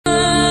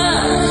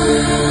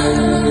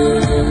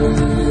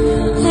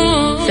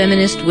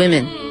feminist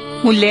women.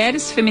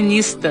 Mulheres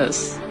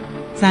feministas.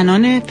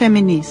 زنان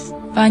فمینیست.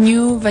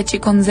 Vanyu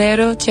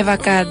Vachikonzero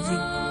Chevakadzi.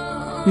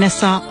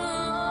 نساء.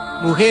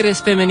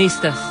 Mujeres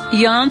feministas.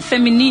 Yan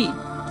femini.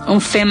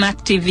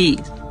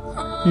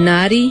 Femactivism.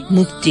 Nari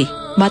Mukti.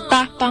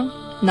 Matapang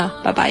na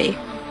babae.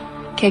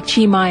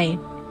 Kekchimai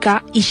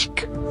ka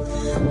ishk.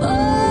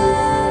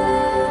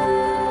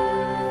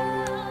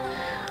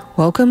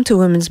 Welcome to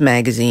Women's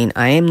Magazine.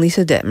 I am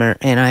Lisa Detmer,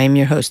 and I am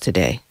your host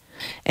today.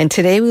 And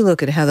today we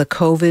look at how the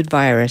COVID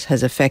virus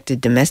has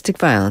affected domestic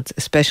violence,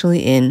 especially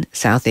in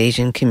South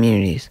Asian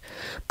communities.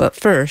 But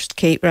first,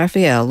 Kate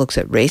Raphael looks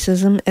at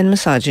racism and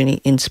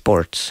misogyny in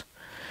sports.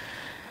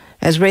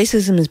 As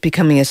racism is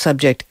becoming a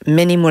subject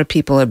many more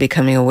people are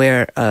becoming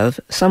aware of,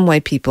 some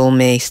white people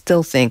may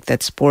still think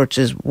that sports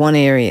is one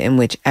area in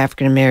which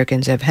African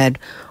Americans have had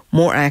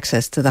more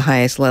access to the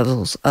highest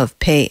levels of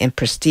pay and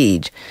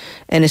prestige,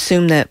 and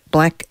assume that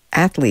black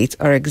athletes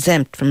are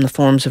exempt from the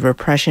forms of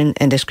repression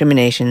and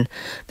discrimination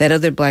that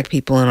other black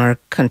people in our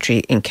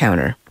country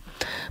encounter.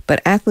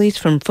 But athletes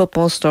from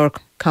football star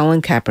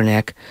Colin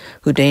Kaepernick,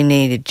 who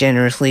donated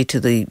generously to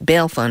the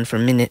bail fund for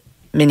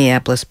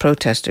Minneapolis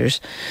protesters,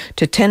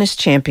 to tennis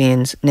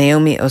champions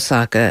Naomi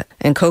Osaka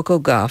and Coco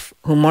Gauff,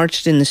 who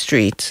marched in the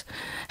streets,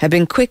 have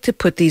been quick to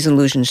put these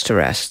illusions to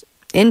rest.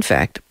 In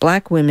fact,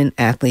 black women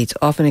athletes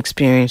often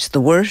experience the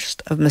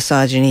worst of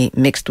misogyny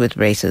mixed with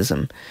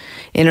racism.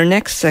 In her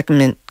next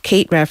segment,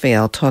 Kate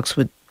Raphael talks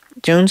with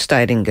Joan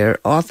Steidinger,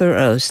 author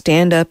of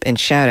Stand Up and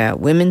Shout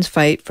Out, Women's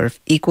Fight for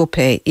Equal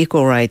Pay,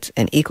 Equal Rights,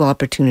 and Equal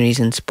Opportunities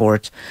in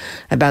Sports,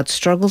 about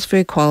struggles for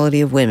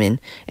equality of women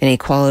and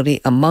equality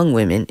among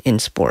women in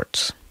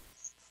sports.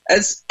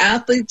 As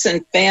athletes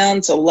and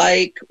fans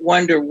alike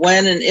wonder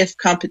when and if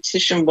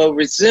competition will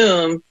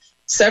resume,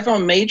 several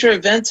major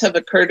events have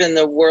occurred in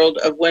the world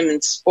of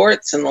women's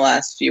sports in the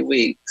last few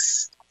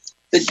weeks.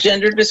 The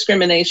gender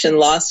discrimination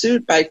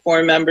lawsuit by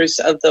 4 members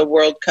of the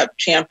World Cup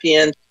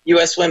champion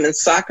U.S. women's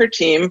soccer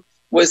team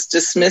was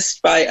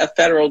dismissed by a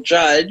federal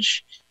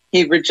judge.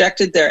 He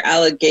rejected their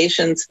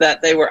allegations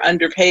that they were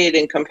underpaid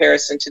in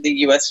comparison to the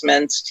U.S.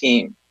 men's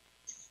team.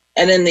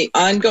 And in the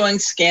ongoing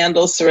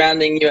scandal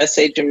surrounding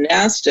USA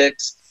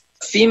Gymnastics,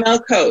 female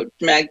coach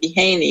Maggie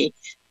Haney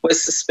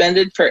was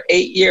suspended for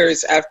 8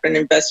 years after an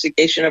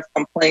investigation of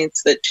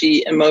complaints that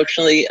she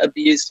emotionally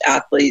abused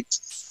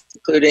athletes,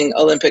 including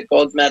Olympic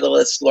gold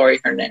medalist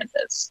Laurie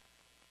Hernandez.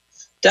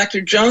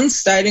 Dr. Joan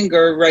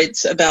Steidinger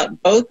writes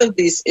about both of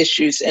these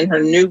issues in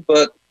her new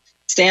book,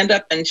 Stand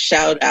Up and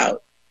Shout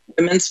Out,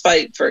 Women's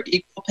Fight for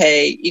Equal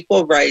Pay,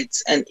 Equal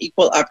Rights, and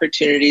Equal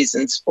Opportunities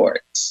in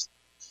Sports.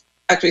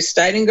 Dr.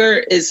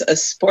 Steidinger is a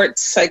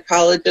sports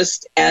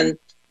psychologist and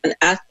an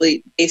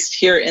athlete based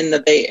here in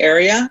the Bay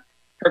Area.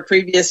 Her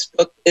previous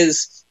book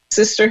is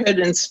Sisterhood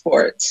in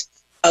Sports,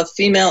 How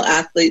Female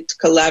Athletes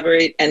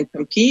Collaborate and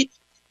Compete,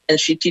 and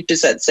she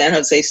teaches at San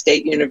Jose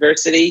State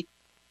University.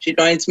 She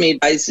joins me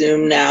by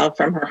Zoom now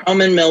from her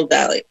home in Mill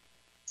Valley.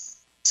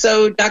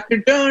 So,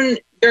 Dr. Joan,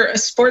 you're a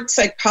sports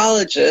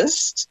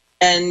psychologist,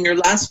 and your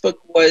last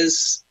book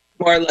was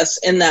more or less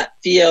in that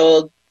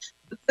field.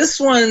 This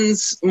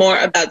one's more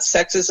about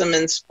sexism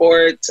in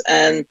sports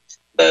and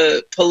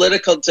the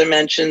political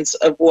dimensions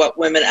of what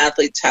women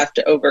athletes have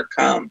to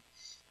overcome.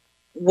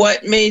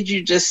 What made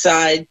you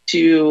decide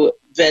to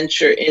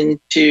venture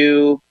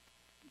into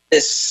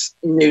this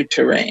new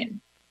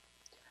terrain?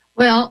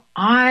 Well,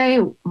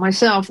 I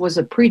myself was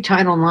a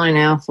pre-Title IX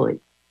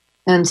athlete.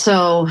 And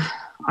so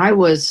I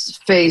was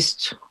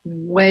faced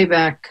way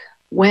back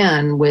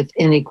when with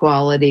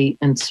inequality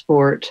in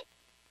sport,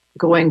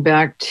 going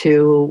back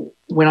to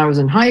when I was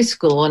in high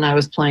school and I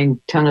was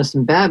playing tennis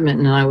and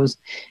badminton, and I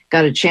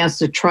got a chance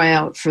to try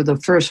out for the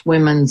first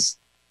women's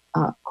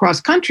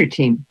cross-country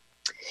team.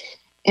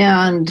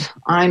 And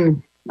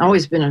I'm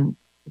always been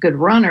a good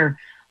runner,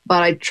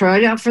 but I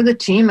tried out for the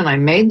team and I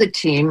made the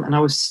team, and I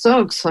was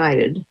so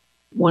excited.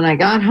 When I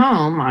got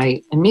home,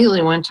 I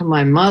immediately went to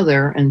my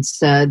mother and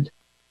said,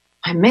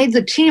 I made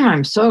the team.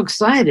 I'm so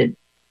excited.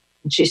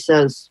 And she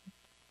says,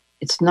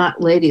 it's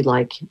not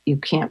ladylike. You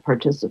can't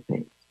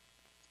participate.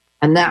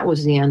 And that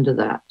was the end of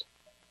that.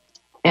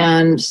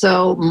 And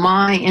so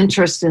my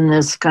interest in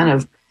this kind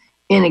of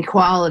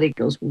inequality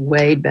goes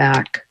way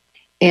back.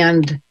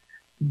 And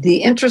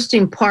the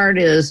interesting part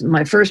is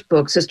my first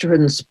book,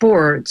 Sisterhood in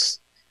Sports,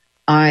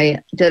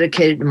 I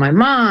dedicated to my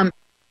mom.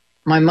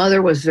 My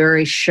mother was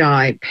very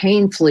shy,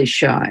 painfully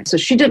shy. So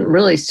she didn't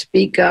really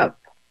speak up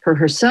for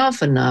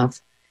herself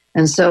enough.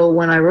 And so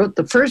when I wrote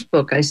the first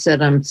book, I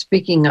said, I'm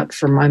speaking up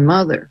for my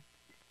mother.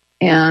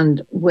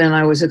 And when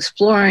I was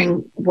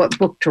exploring what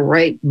book to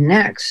write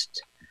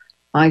next,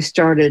 I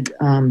sat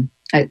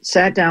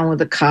down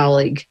with a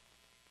colleague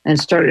and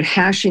started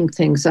hashing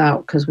things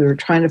out because we were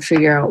trying to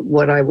figure out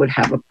what I would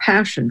have a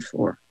passion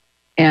for.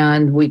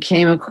 And we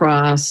came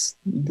across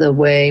the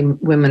way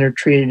women are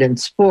treated in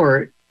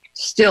sport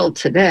still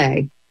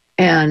today.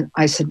 And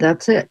I said,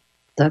 that's it.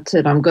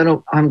 I'm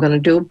going to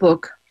do a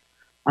book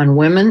on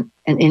women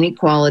and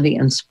inequality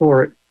in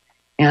sport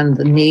and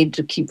the need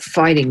to keep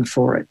fighting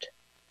for it.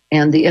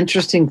 And the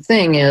interesting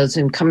thing is,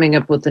 in coming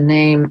up with the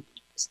name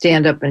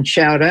Stand Up and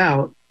Shout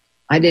Out,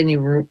 I didn't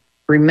even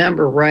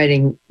remember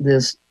writing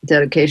this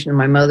dedication to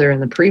my mother in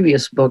the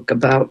previous book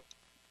about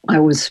I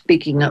was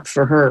speaking up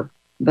for her.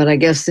 But I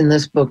guess in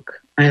this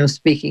book, I am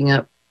speaking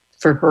up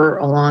for her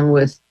along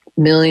with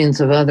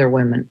millions of other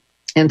women.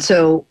 And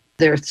so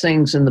there are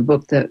things in the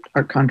book that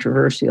are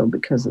controversial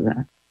because of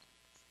that.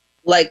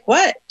 Like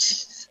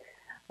what?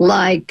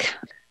 Like,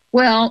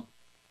 well,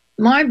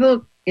 my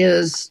book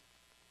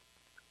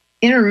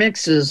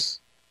intermixes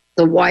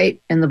the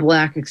white and the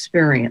black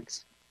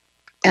experience.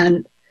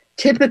 And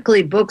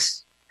typically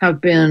books have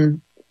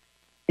been,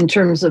 in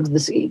terms of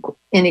this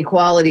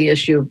inequality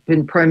issue,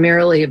 been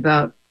primarily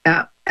about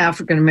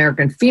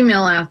African-American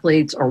female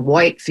athletes or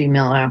white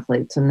female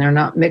athletes, and they're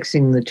not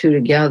mixing the two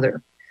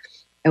together.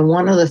 And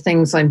one of the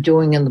things I'm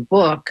doing in the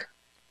book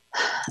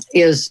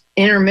is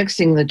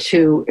intermixing the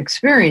two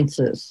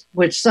experiences,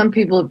 which some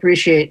people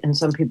appreciate and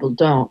some people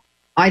don't.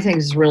 I think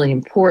is really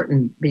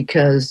important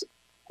because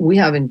we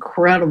have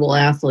incredible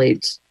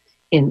athletes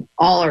in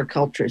all our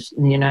cultures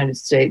in the United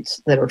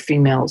States that are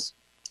females,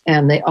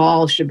 and they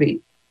all should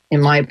be,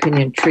 in my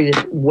opinion, treated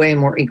way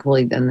more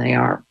equally than they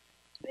are.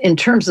 In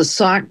terms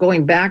of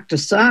going back to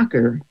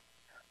soccer,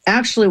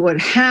 actually what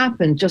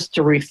happened, just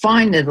to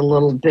refine it a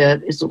little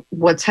bit, is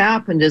what's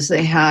happened is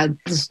they had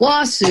this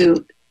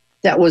lawsuit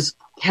that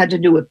had to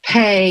do with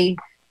pay,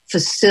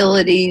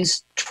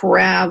 facilities,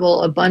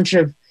 travel, a bunch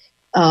of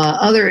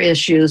other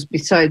issues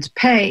besides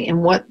pay.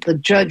 And what the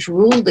judge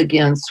ruled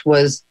against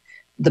was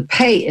the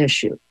pay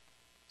issue.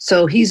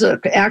 So he's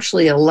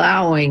actually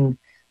allowing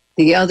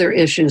the other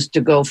issues to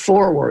go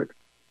forward.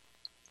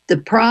 The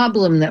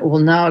problem that will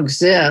now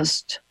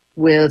exist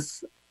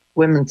with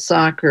women's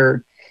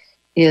soccer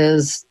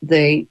is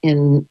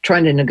in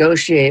trying to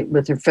negotiate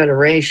with their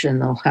federation,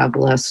 they'll have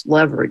less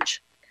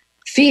leverage.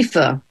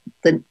 FIFA,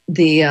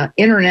 the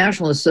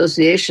international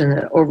association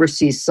that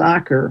oversees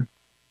soccer,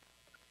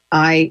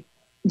 I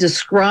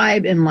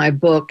describe in my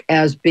book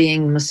as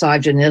being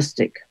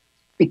misogynistic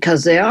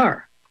because they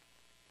are.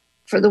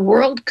 For the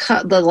World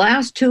Cup, the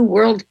last two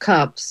World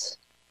Cups,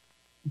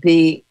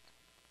 the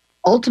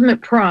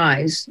ultimate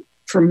prize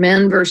for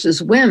men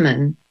versus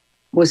women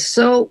was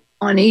so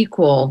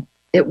unequal,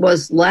 it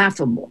was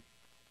laughable.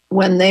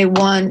 When they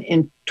won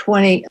in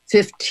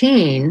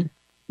 2015,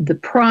 the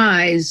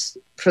prize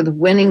for the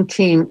winning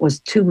team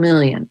was $2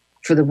 million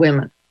for the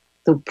women.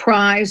 The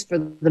prize for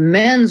the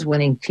men's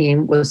winning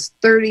team was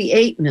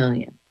 $38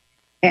 million.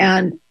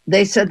 And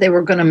they said they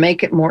were going to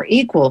make it more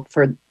equal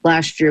for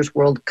last year's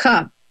World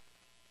Cup.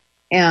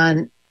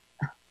 And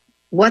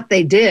what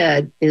they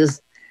did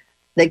is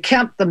they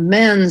kept the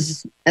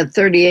men's at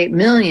 $38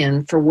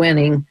 million for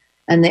winning,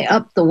 and they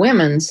upped the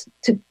women's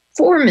to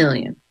 $4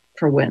 million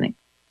for winning.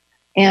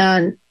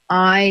 And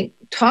I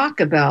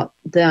talk about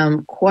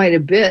them quite a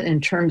bit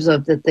in terms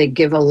of that they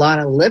give a lot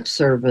of lip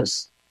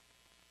service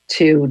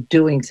to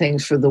doing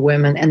things for the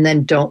women and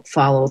then don't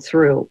follow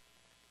through.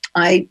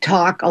 I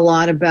talk a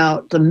lot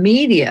about the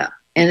media,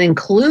 and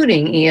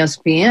including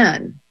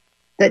ESPN,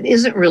 that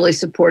isn't really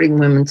supporting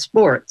women's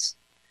sports.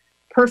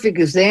 Perfect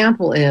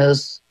example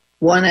is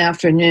one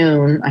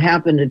afternoon, I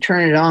happened to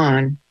turn it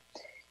on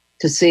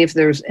to see if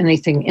there's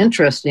anything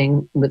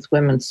interesting with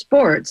women's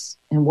sports.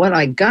 And what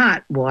I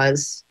got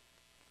was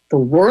the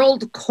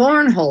World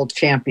Cornhole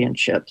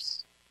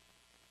Championships.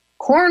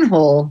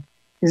 Cornhole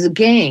is a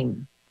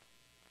game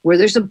where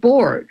there's a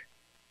board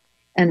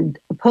and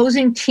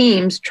opposing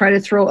teams try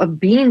to throw a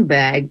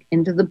beanbag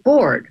into the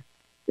board.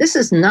 This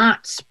is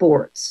not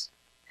sports.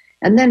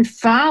 And then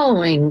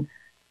following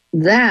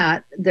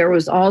that, there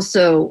was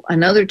also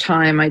another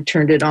time I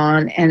turned it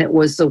on, and it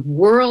was the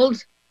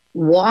World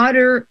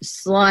Water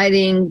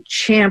Sliding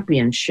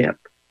Championship.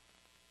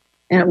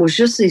 And it was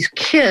just these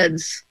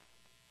kids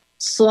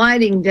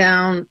sliding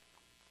down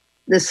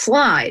the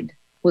slide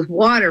with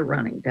water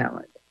running down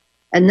it.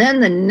 And then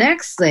the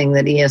next thing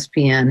that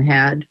ESPN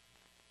had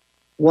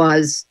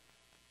was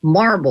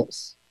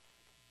marbles.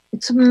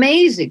 It's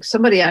amazing.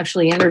 Somebody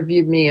actually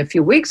interviewed me a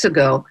few weeks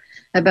ago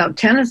about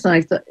tennis,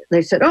 and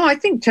they said, "Oh, I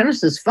think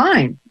tennis is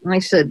fine." And I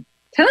said,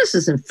 "Tennis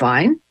isn't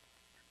fine.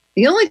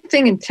 The only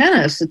thing in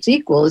tennis that's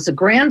equal is the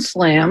Grand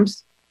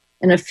Slams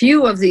and a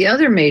few of the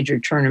other major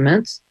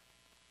tournaments,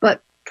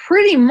 but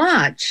pretty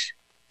much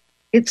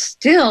it's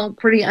still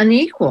pretty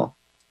unequal."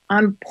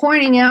 I'm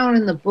pointing out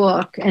in the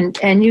book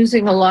and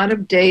using a lot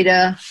of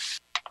data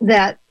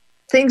that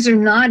things are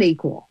not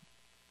equal,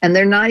 and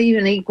they're not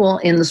even equal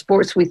in the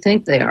sports we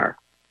think they are.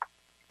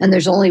 And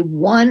there's only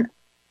one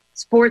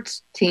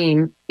sports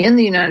team in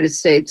the United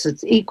States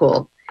that's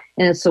equal,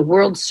 and it's the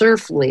World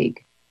Surf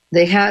League.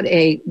 They had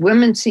a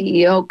women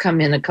CEO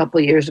come in a couple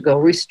of years ago,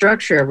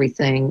 restructure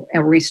everything,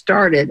 and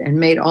restarted and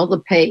made all the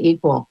pay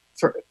equal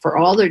for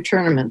all their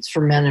tournaments for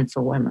men and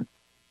for women.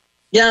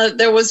 Yeah,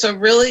 there was a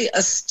really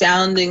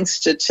astounding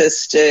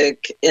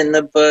statistic in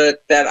the book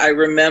that I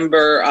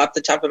remember off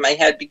the top of my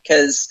head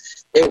because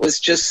it was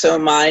just so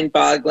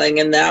mind-boggling,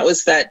 and that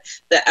was that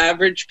the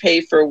average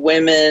pay for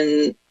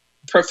women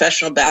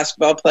professional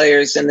basketball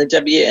players in the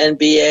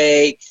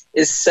WNBA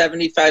is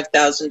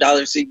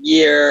 $75,000 a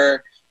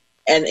year.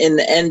 And in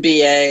the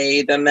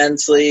NBA, the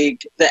men's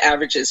league, the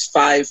average is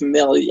 $5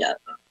 million.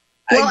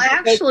 Well,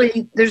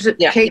 actually, there's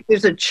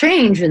a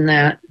change in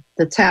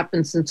that's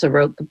happened since I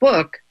wrote the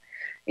book.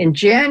 In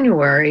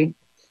January,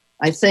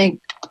 I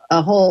think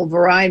a whole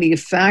variety of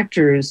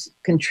factors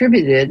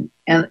contributed.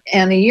 And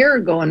a year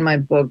ago in my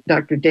book,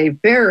 Dr.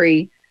 Dave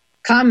Barry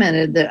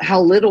commented that how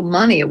little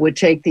money it would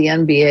take the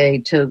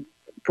NBA to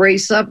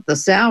brace up the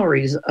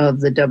salaries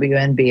of the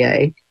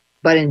WNBA.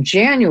 But in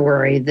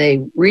January, they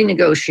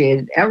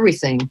renegotiated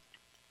everything.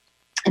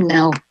 And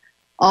now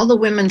all the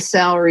women's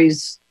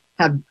salaries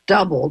have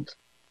doubled.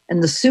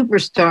 And the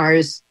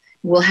superstars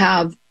will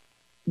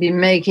be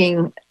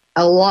making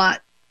a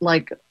lot,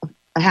 like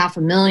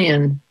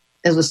 $500,000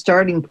 as a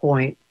starting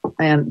point,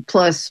 and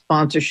plus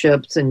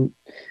sponsorships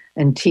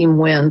and team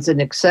wins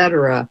and et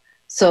cetera.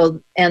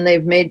 So, and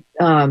they've made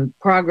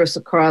progress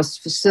across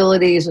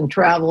facilities and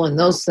travel and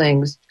those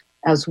things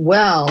as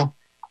well.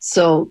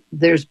 So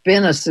there's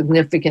been a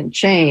significant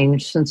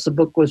change since the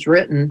book was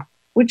written,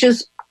 which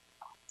is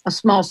a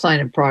small sign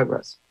of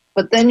progress.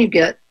 But then you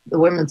get the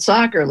women's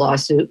soccer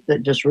lawsuit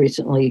that just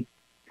recently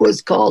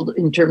was called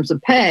in terms of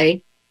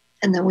pay,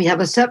 and then we have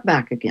a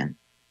setback again.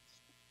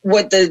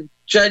 What the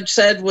judge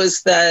said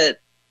was that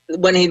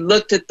when he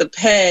looked at the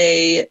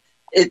pay,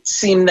 it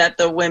seemed that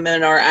the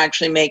women are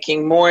actually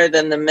making more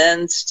than the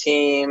men's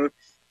team.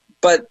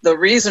 But the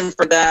reason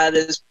for that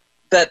is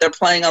that they're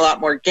playing a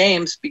lot more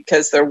games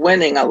because they're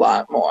winning a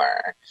lot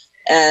more.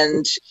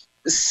 And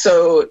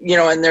so,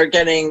 and they're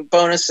getting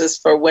bonuses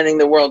for winning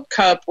the World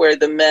Cup where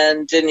the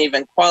men didn't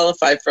even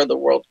qualify for the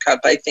World Cup,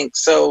 I think.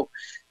 So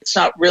it's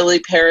not really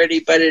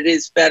parity, but it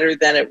is better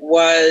than it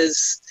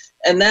was.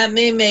 And that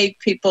may make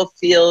people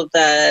feel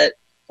that,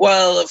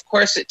 well, of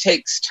course it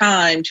takes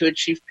time to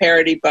achieve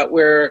parity, but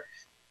we're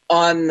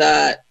on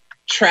the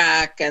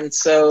track, and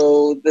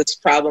so this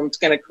problem's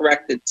going to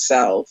correct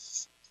itself.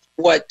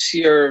 What's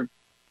your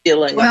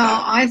feeling about it?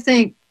 Well, I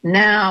think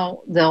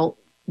now they'll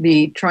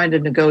be trying to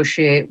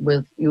negotiate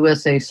with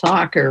USA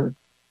Soccer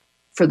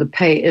for the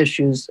pay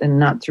issues and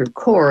not through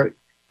court.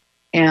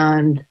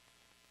 And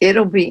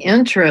it'll be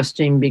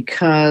interesting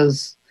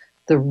because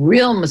the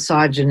real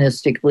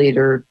misogynistic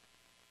leader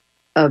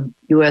of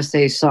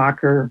USA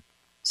Soccer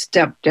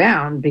stepped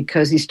down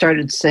because he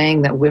started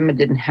saying that women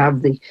didn't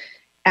have the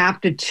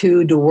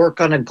aptitude to work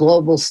on a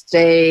global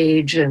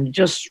stage, and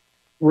just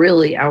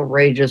really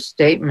outrageous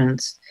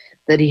statements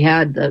that he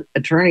had the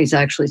attorneys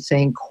actually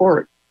say in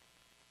court.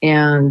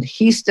 And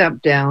he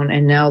stepped down,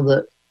 and now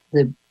the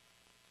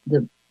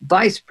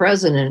vice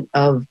president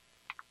of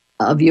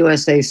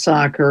USA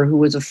Soccer, who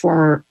was a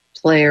former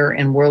player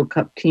and World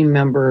Cup team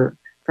member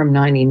from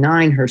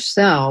 '99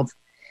 herself,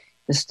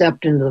 has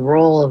stepped into the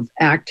role of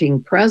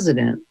acting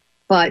president.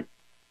 But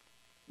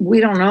we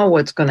don't know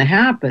what's going to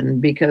happen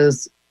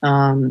because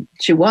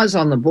she was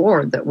on the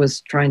board that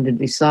was trying to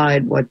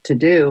decide what to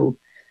do,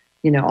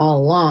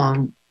 all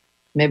along.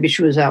 Maybe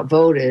she was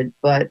outvoted,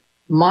 but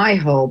my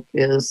hope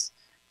is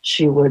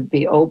she would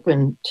be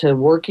open to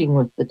working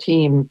with the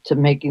team to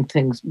making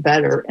things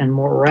better and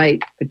more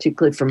right,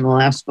 particularly from the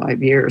last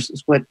 5 years,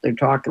 is what they're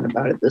talking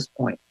about at this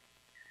point.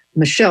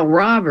 Michelle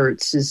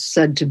Roberts is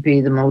said to be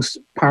the most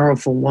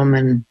powerful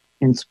woman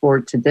in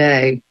sport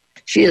today.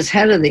 She is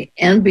head of the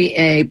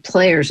NBA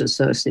Players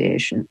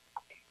Association.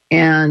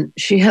 And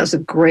she has a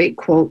great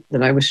quote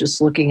that I was just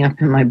looking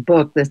up in my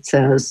book that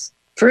says,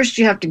 first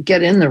you have to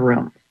get in the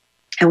room.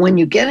 And when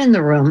you get in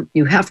the room,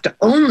 you have to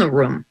own the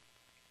room.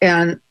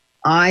 And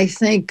I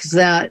think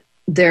that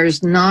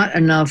there's not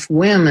enough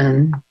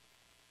women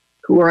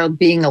who are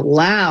being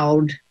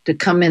allowed to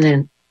come in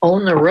and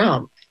own the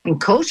room. In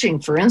coaching,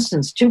 for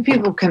instance, two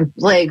people can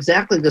play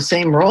exactly the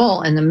same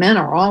role, and the men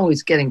are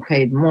always getting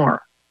paid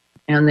more.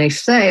 And they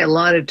say a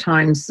lot of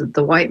times that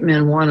the white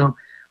men want to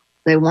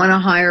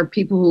hire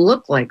people who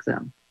look like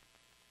them.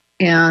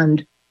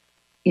 And,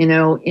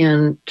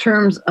 in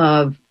terms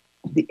of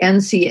the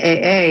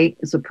NCAA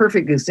is a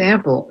perfect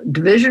example.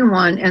 Division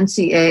I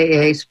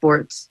NCAA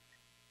sports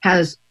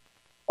has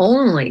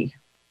only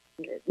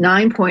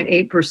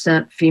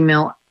 9.8%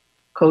 female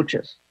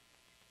coaches.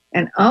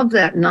 And of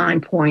that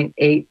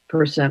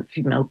 9.8%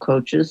 female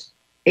coaches,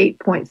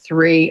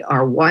 8.3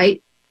 are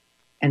white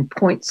and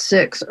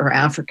 0.6 are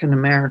African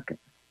American.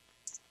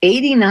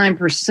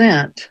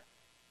 89%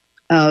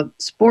 of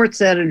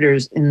sports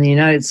editors in the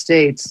United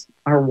States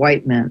are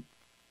white men.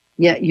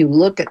 Yet you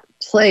look at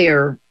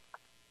player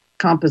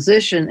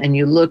composition and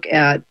you look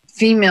at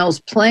females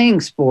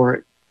playing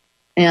sport,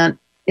 and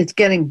it's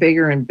getting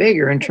bigger and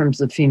bigger in terms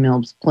of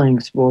females playing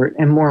sport,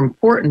 and more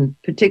important,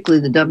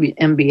 particularly the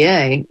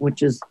WNBA,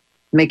 which is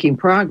making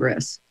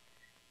progress.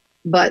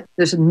 But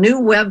there's a new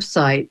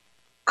website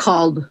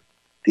called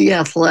The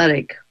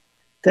Athletic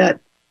that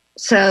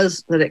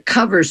says that it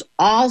covers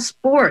all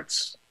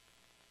sports.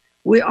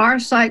 Our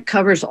site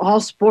covers all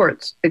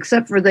sports,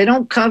 except for they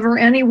don't cover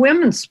any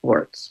women's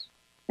sports.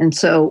 And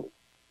so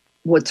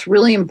what's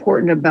really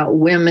important about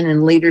women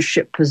in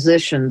leadership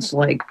positions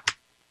like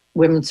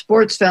Women's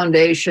Sports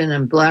Foundation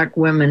and Black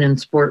Women in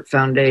Sport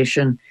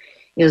Foundation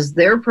is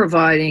they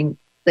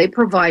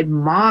provide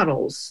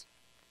models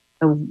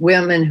of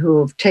women who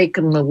have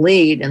taken the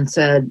lead and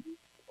said,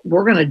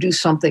 we're going to do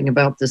something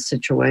about this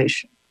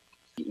situation.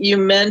 You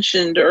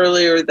mentioned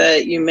earlier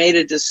that you made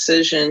a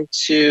decision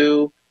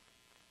to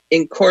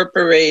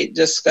incorporate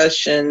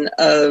discussion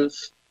of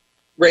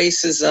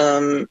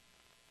racism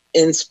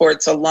in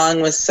sports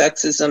along with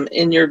sexism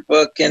in your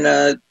book in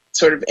a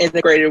sort of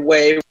integrated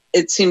way.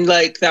 It seemed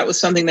like that was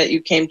something that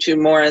you came to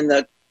more in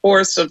the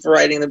course of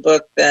writing the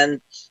book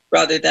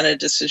rather than a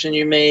decision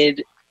you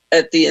made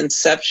at the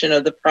inception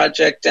of the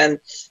project. And,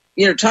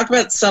 talk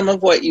about some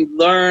of what you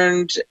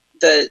learned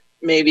that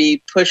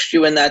maybe pushed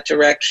you in that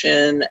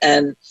direction.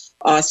 And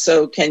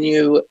also, can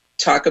you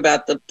talk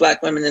about the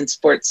Black Women in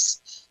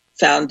Sports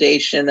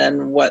Foundation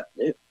and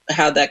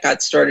how that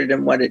got started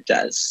and what it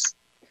does?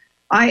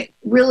 I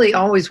really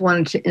always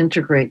wanted to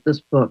integrate this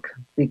book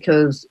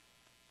because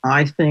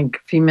I think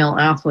female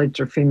athletes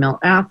are female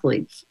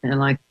athletes.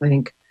 And I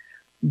think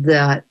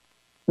that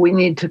we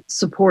need to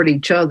support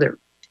each other.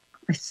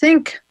 I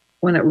think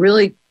when it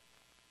really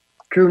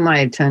drew my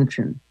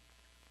attention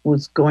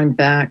was going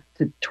back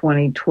to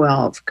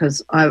 2012,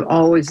 because I've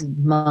always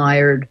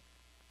admired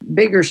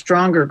bigger,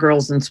 stronger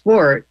girls in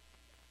sport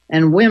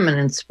and women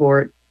in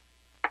sport,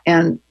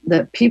 and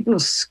that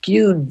people's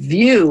skewed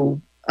view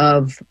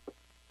of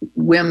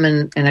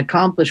women and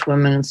accomplished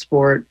women in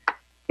sport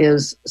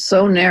is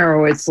so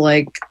narrow. It's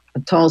like a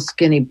tall,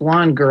 skinny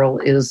blonde girl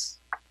is,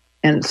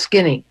 and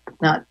skinny,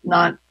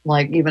 not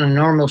like even a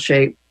normal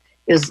shape,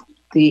 is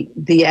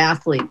the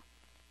athlete.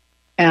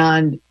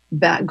 And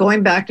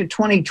going back to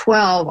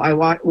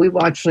 2012, we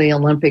watched the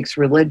Olympics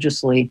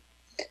religiously.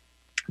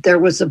 There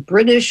was a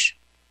British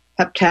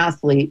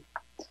heptathlete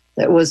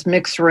that was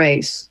mixed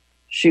race.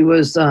 She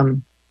was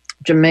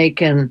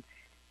Jamaican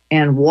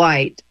and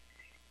white,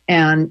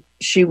 and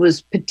she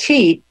was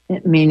petite,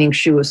 meaning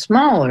she was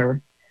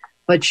smaller,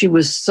 but she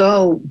was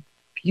so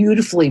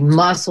beautifully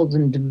muscled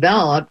and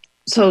developed.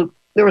 So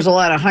there was a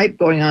lot of hype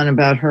going on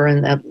about her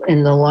in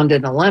the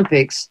London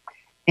Olympics,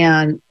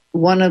 and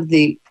one of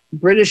the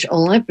British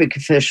Olympic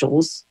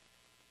officials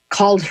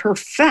called her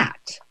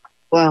fat.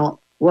 Well,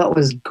 what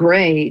was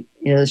great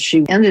is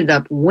she ended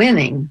up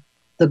winning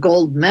the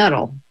gold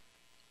medal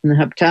in the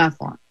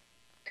heptathlon.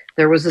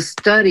 There was a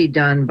study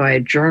done by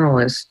a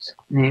journalist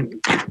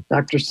named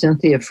Dr.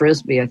 Cynthia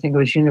Frisbee, I think it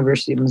was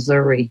University of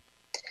Missouri,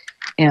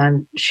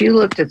 and she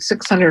looked at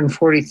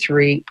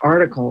 643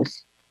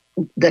 articles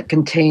that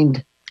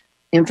contained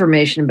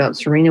information about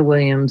Serena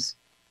Williams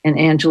and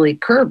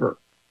Angelique Kerber,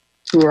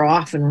 who were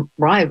often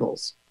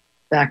rivals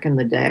back in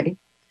the day.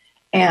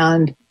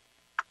 And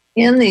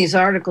in these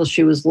articles,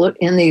 she looked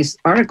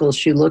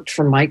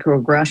for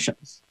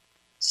microaggressions.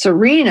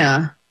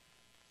 Serena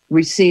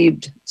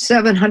received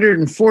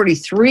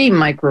 743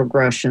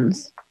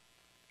 microaggressions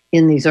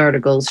in these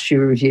articles she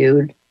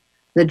reviewed.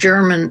 The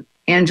German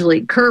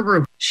Angelique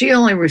Kerber, she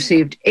only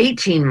received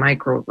 18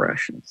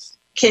 microaggressions.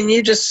 Can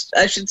you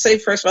I should say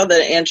first of all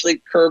that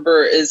Angelique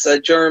Kerber is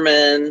a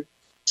German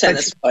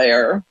tennis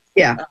player.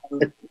 Yeah.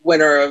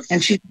 Winner of...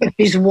 And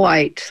she's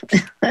white.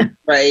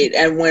 Right,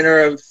 and winner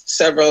of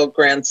several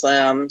Grand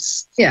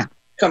Slams. Yeah.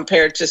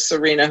 Compared to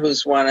Serena,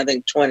 who's won, I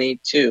think,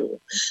 22.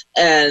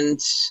 And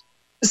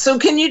so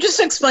can you just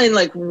explain,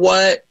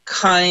 what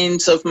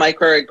kinds of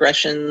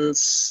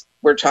microaggressions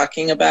we're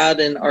talking about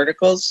in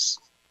articles?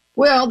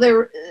 Well,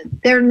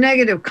 they're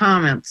negative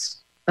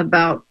comments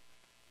about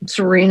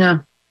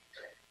Serena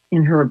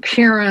in her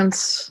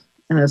appearance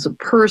and as a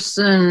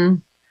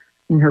person,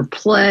 in her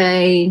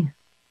play,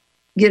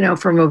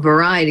 from a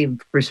variety of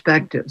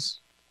perspectives.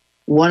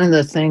 One of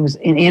the things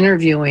in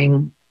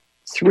interviewing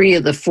 3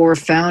 of the 4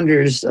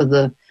 founders of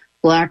the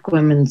Black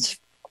Women's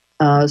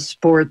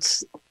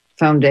Sports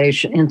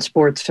Foundation,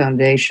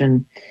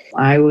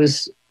 I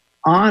was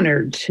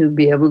honored to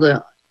be able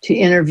to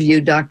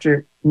interview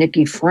Dr.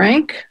 Nikki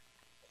Frank,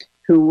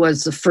 who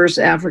was the first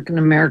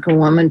African-American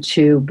woman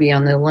to be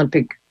on the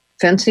Olympic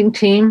fencing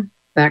team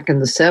back in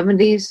the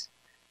 70s,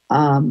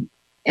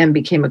 and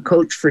became a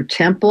coach for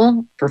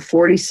Temple for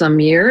 40-some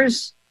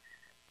years.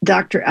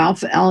 Dr.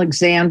 Alpha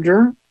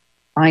Alexander,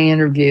 I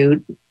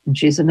interviewed, and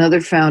she's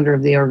another founder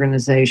of the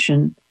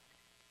organization,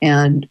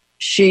 and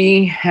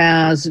she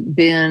has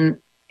been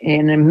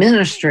an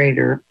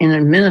administrator in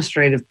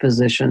administrative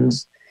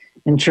positions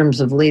in terms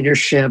of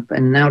leadership,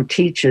 and now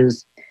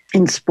teaches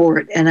in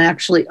sport, and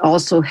actually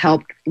also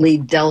helped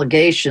lead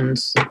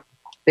delegations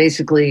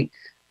basically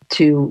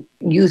to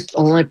youth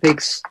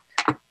Olympics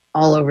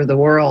all over the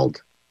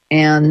world.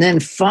 And then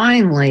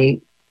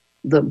finally,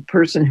 the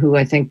person who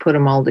I think put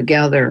them all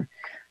together,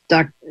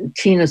 Dr.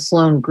 Tina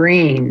Sloan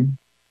Green,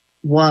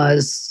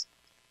 was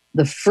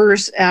the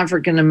first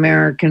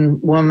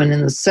African-American woman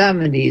in the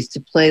 70s to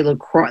play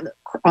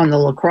on the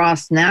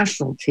lacrosse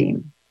national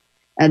team,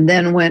 and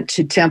then went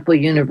to Temple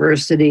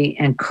University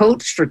and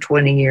coached for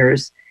 20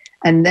 years,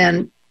 and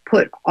then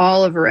put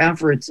all of her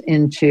efforts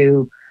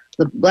into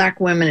the Black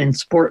Women in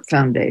Sport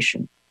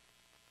Foundation.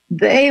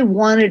 They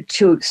wanted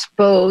to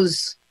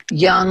expose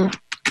young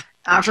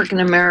African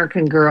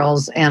American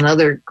girls and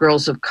other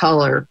girls of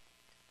color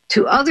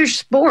to other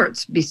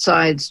sports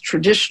besides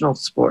traditional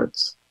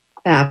sports,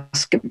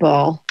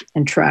 basketball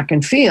and track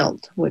and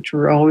field, which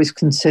were always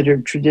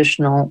considered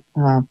traditional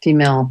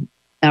female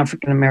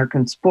African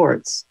American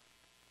sports.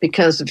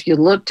 Because if you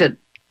looked at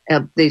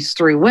these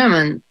three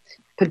women,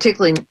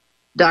 particularly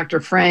Dr.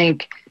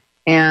 Frank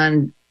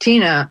and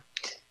Tina,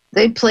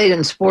 they played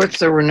in sports.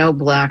 There were no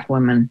black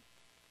women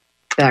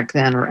back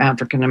then or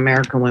African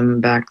American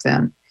women back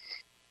then.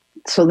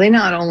 So they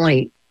not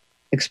only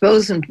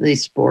expose them to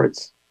these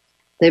sports,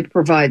 they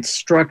provide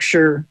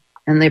structure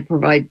and they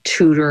provide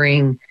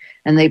tutoring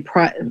and they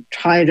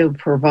try to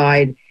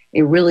provide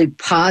a really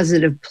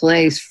positive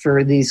place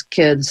for these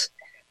kids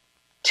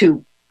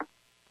to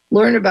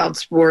learn about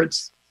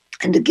sports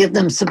and to give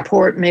them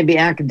support maybe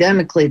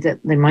academically that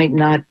they might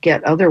not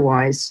get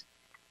otherwise.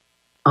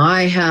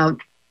 I have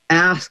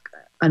asked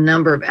a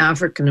number of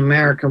African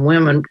American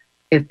women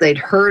if they'd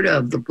heard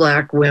of the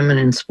Black Women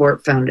in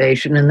Sport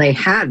Foundation, and they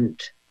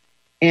hadn't.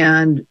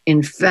 And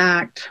in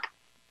fact,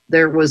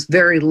 there was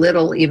very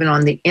little even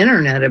on the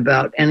internet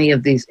about any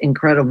of these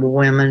incredible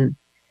women.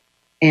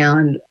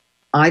 And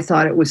I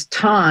thought it was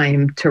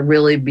time to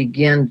really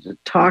begin to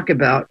talk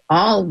about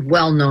all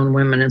well-known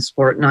women in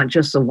sport, not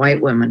just the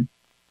white women.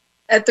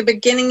 At the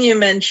beginning, you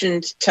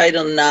mentioned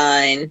Title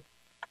IX,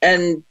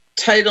 and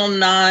Title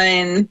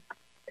IX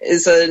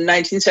is a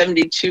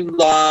 1972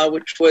 law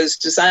which was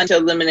designed to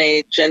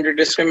eliminate gender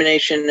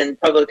discrimination in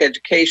public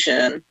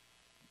education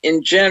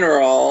in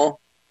general.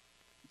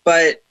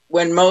 But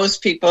when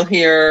most people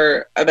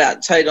hear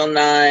about Title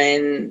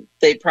IX,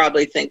 they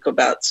probably think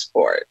about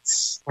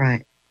sports.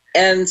 Right.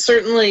 And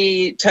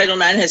certainly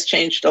Title IX has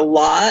changed a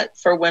lot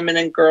for women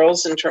and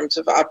girls in terms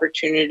of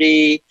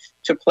opportunity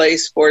to play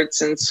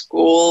sports in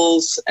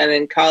schools and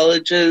in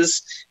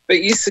colleges.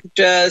 But you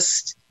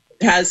suggest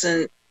it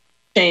hasn't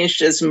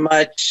changed as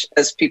much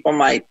as people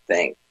might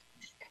think.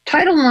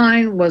 Title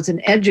IX was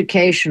an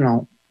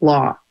educational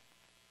law.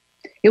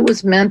 It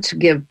was meant to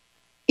give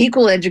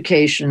equal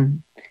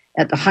education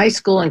at the high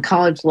school and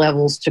college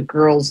levels to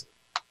girls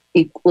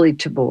equally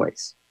to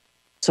boys.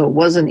 So it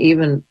wasn't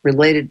even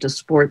related to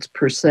sports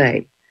per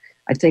se.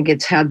 I think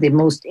it's had the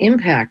most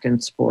impact in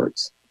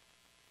sports.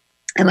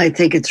 And I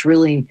think it's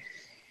really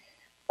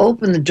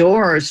opened the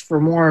doors for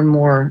more and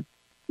more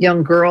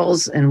young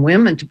girls and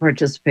women to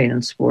participate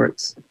in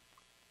sports.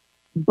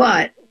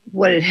 But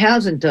what it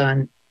hasn't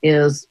done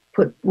is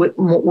put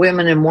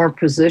women in more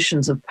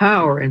positions of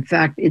power. In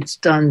fact, it's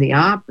done the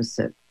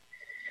opposite.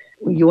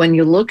 When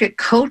you look at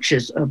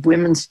coaches of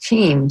women's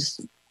teams,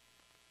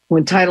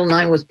 when Title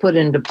IX was put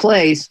into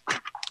place,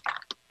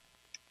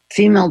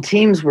 female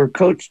teams were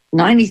coached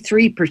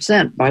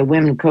 93% by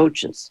women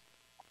coaches.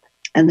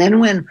 And then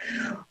when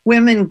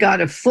women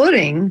got a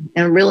footing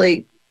and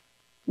really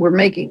were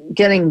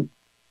getting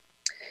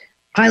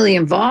highly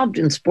involved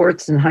in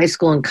sports in high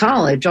school and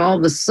college, all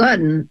of a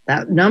sudden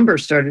that number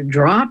started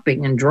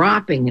dropping and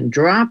dropping and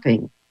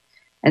dropping.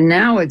 And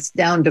now it's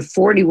down to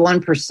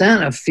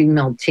 41% of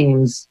female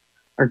teams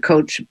are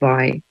coached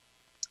by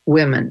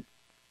women.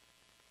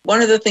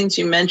 One of the things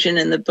you mention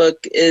in the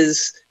book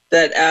is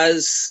that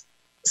as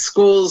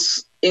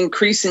schools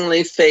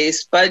increasingly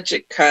face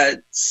budget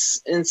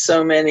cuts in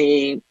so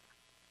many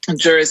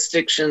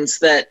jurisdictions,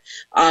 that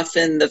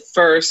often the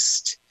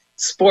first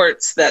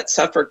sports that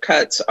suffer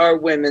cuts are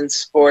women's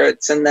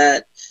sports, and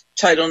that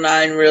Title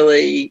IX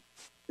really,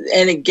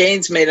 any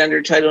gains made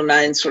under Title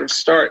IX sort of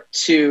start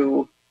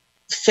to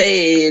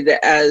fade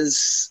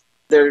as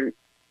there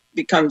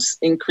becomes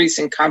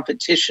increasing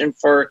competition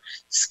for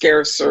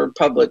scarcer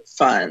public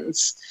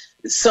funds.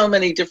 So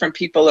many different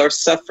people are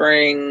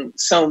suffering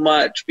so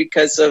much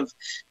because of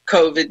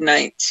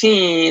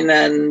COVID-19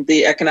 and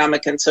the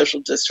economic and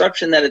social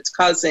disruption that it's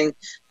causing.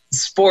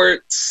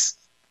 Sports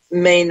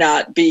may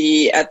not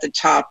be at the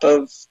top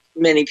of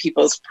many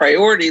people's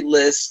priority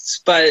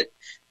lists, but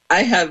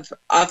I have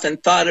often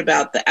thought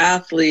about the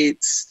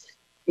athletes,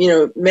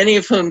 many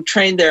of whom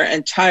trained their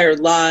entire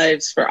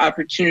lives for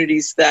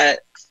opportunities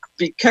that,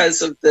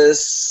 because of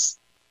this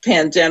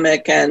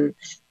pandemic and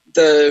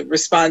the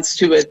response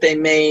to it, they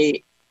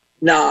may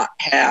not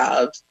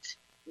have.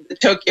 The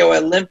Tokyo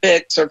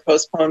Olympics are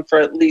postponed for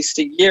at least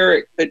a year.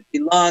 It could be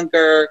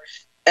longer.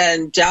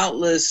 And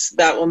doubtless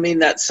that will mean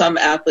that some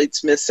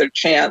athletes miss their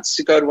chance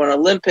to go to an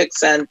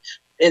Olympics. And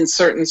in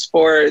certain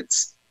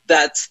sports,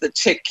 that's the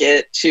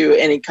ticket to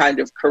any kind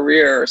of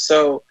career.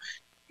 So,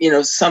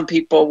 some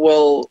people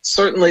will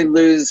certainly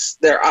lose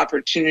their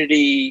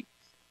opportunity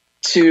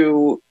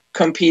to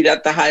compete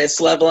at the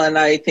highest level. And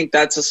I think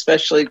that's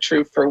especially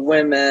true for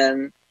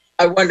women.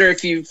 I wonder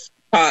if you've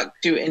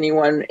talked to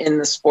anyone in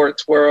the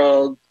sports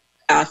world,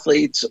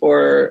 athletes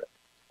or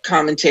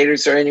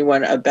commentators or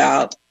anyone,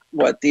 about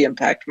what the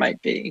impact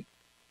might be.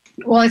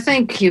 Well, I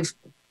think you've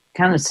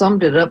kind of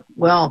summed it up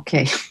well,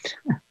 Kate.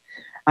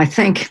 I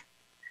think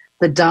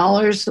the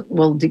dollars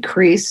will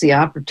decrease, the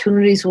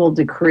opportunities will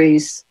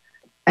decrease.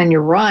 And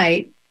you're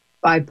right,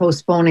 by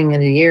postponing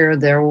in a year,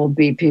 there will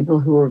be people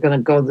who are going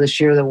to go this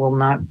year that will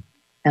not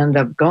end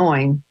up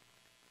going.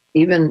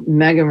 Even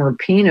Megan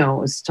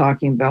Rapinoe is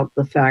talking about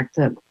the fact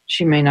that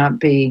she may not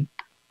be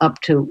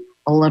up to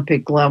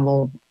Olympic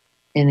level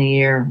in a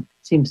year.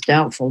 Seems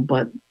doubtful,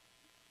 but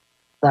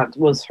that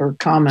was her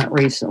comment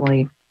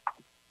recently.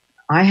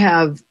 I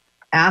have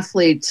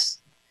athletes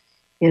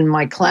in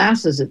my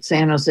classes at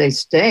San Jose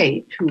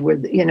State who were,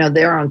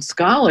 they're on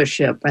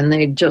scholarship and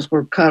they just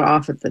were cut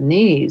off at the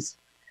knees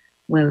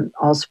when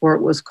all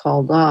sport was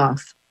called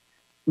off.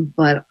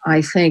 But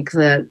I think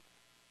that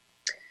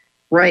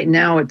right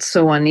now it's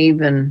so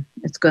uneven,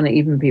 it's going to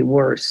even be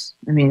worse.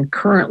 I mean,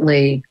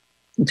 currently,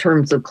 in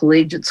terms of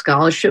collegiate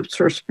scholarships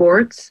for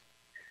sports,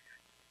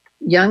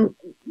 young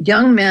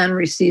men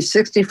receive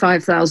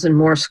 65,000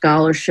 more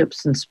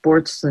scholarships in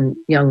sports than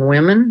young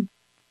women,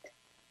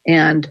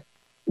 and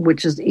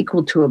which is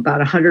equal to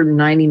about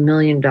 $190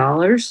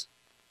 million.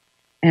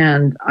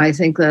 And I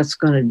think that's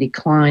going to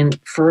decline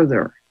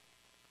further.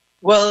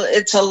 Well,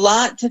 it's a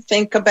lot to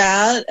think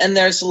about, and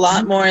there's a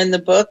lot more in the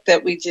book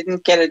that we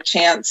didn't get a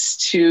chance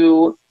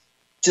to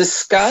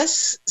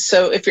discuss.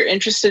 So if you're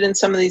interested in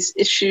some of these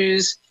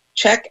issues,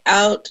 check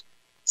out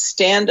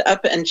Stand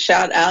Up and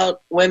Shout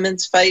Out,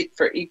 Women's Fight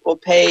for Equal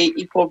Pay,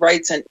 Equal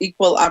Rights, and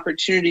Equal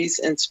Opportunities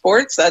in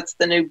Sports. That's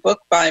the new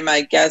book by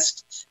my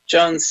guest,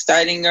 Joan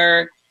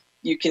Steidinger.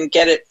 You can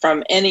get it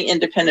from any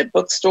independent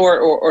bookstore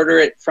or order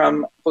it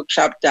from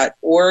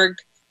bookshop.org,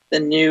 the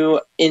new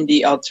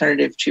indie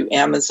alternative to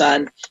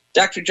Amazon.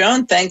 Dr.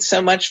 Joan, thanks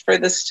so much for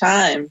this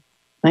time.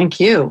 Thank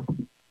you.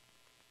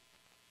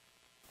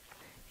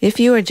 If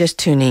you are just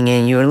tuning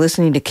in, you are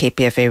listening to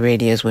KPFA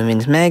Radio's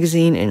Women's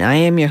Magazine, and I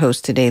am your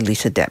host today,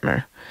 Lisa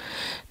Detmer.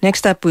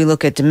 Next up, we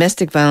look at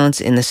domestic violence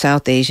in the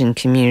South Asian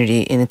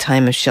community in a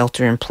time of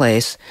shelter in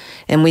place,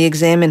 and we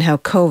examine how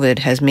COVID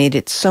has made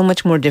it so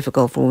much more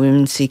difficult for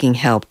women seeking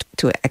help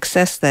to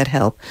access that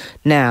help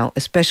now,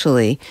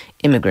 especially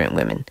immigrant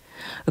women.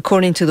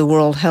 According to the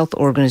World Health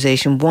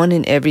Organization, 1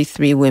 in every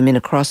 3 women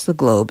across the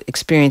globe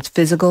experience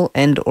physical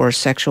and/or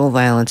sexual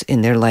violence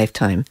in their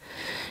lifetime.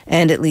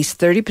 And at least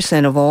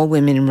 30% of all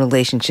women in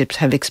relationships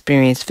have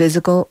experienced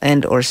physical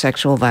and/or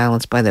sexual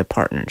violence by their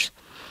partners.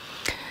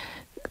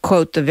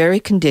 Quote, the very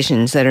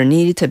conditions that are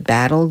needed to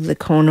battle the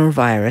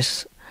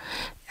coronavirus,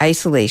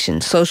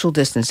 isolation, social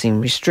distancing,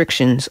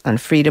 restrictions on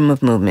freedom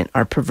of movement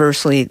are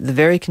perversely the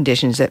very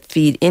conditions that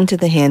feed into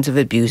the hands of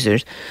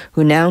abusers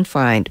who now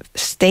find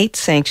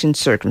state-sanctioned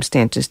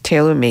circumstances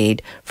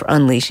tailor-made for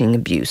unleashing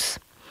abuse.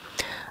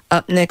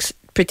 Up next,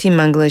 Preeti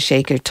Mangala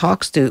Shekar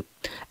talks to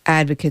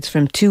advocates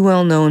from 2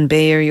 well-known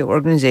Bay Area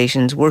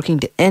organizations working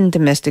to end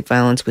domestic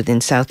violence within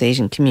South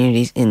Asian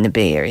communities in the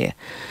Bay Area.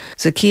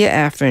 Zakia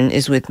Afrin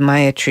is with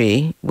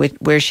Maitri,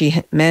 where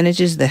she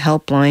manages the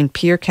helpline,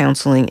 peer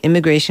counseling,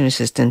 immigration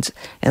assistance,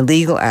 and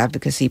legal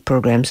advocacy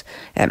programs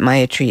at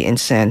Maitri in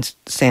San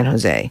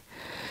Jose.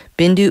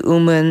 Bindu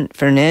Uman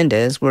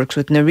Fernandez works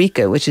with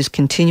Narika, which is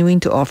continuing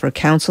to offer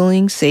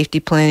counseling, safety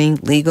planning,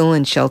 legal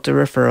and shelter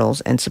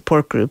referrals, and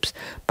support groups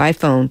by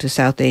phone to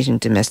South Asian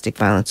domestic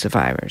violence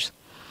survivors.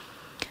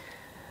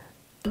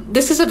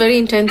 This is a very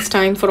intense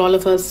time for all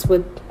of us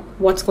with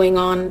what's going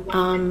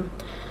on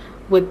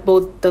with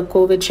both the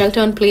COVID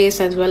shelter in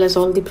place as well as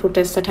all the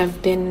protests that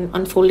have been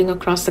unfolding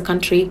across the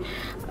country.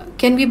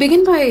 Can we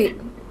begin by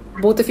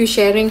both of you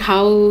sharing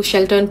how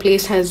shelter in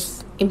place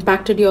has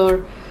impacted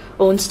your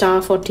own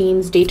staff or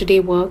team's day-to-day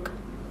work?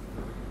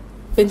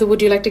 Bindu,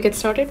 would you like to get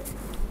started?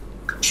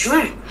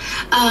 Sure.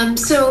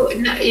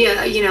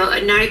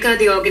 Narika,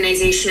 the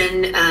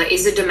organization,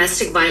 is a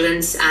domestic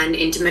violence and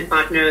intimate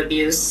partner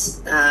abuse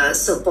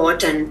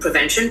support and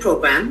prevention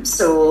program.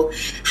 So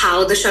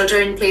how the shelter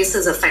in place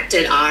has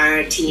affected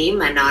our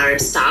team and our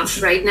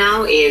staff right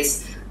now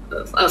is,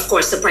 of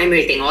course, the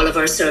primary thing. All of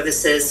our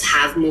services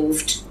have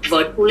moved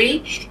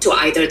virtually to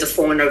either the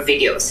phone or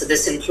video. So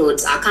this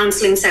includes our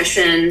counseling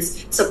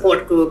sessions,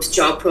 support groups,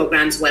 job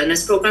programs,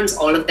 wellness programs.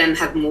 All of them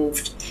have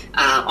moved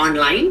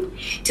online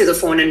to the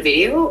phone and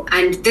video.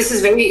 And this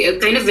is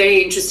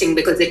very interesting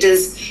because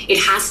it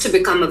has to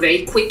become a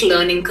very quick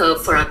learning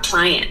curve for our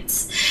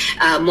clients.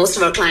 Most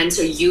of our clients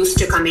are used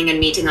to coming and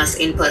meeting us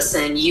in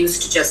person,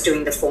 used to just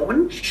doing the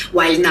phone,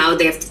 while now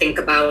they have to think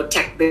about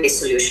tech-based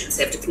solutions.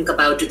 They have to think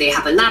about, do they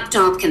have a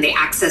laptop? Can they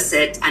access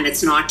it? And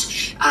it's not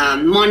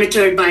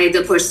monitored by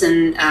the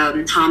person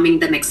harming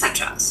them,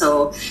 etc.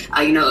 So,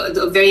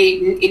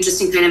 very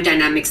interesting kind of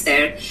dynamics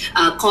there.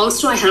 Calls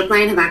to our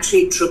helpline have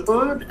actually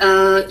tripled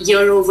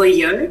year over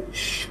year,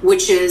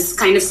 which is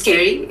kind of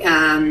scary,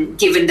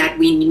 given that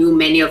we knew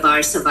many of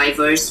our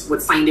survivors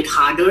would find it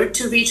harder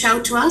to reach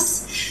out to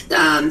us.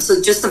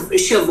 So just the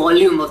sheer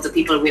volume of the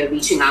people we are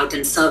reaching out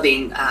and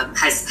serving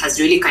has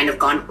really kind of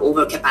gone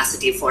over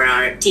capacity for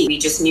our team. We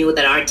just knew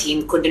that our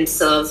team couldn't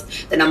serve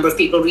the number of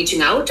people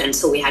reaching out, and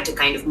so we had to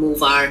kind of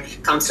move our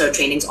counselor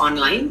trainings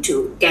online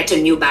to get a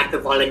new batch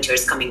of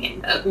volunteers coming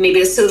in.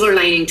 Maybe a silver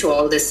lining to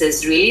all this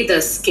is really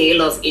the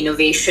scale of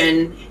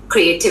innovation,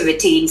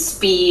 creativity,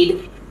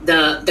 speed,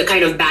 the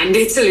kind of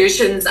band-aid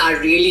solutions are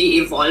really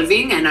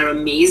evolving and are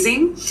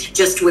amazing,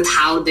 just with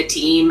how the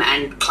team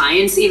and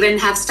clients even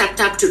have stepped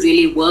up to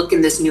really work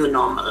in this new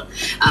normal.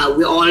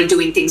 We're all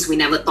doing things we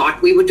never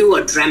thought we would do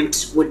or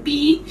dreamt would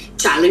be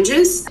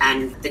challenges,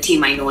 and the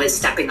team I know is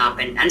stepping up,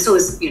 and so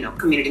is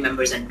community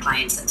members and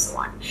clients and so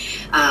on.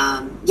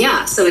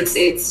 So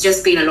it's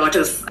just been a lot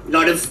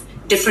of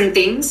different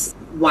things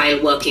while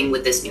working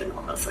with this new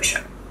normal for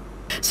sure.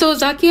 So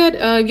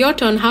Zakia, your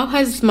turn. How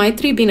has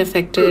Maitri been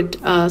affected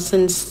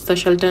since the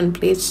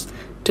shelter-in-place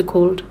took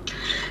hold?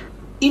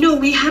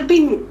 We have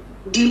been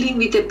dealing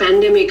with a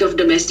pandemic of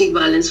domestic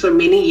violence for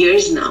many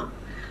years now.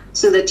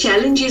 So the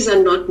challenges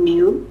are not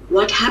new.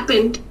 What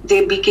happened,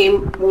 they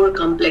became more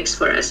complex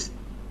for us.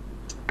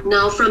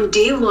 Now, from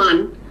day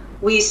one,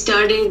 we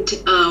started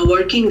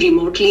working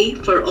remotely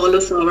for all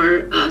of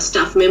our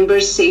staff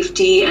members'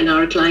 safety and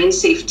our clients'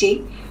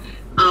 safety.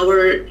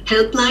 Our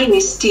helpline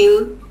is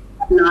still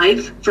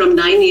live from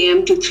 9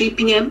 a.m. to 3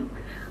 p.m.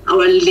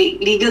 Our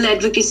legal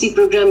advocacy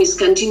program is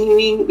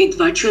continuing with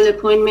virtual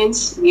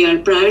appointments. We are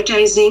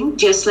prioritizing,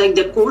 just like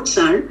the courts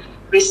are,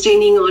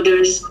 restraining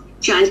orders,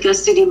 child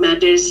custody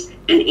matters,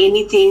 and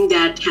anything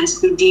that has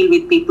to deal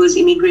with people's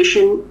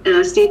immigration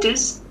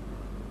status.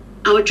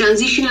 Our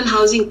transitional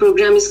housing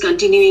program is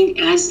continuing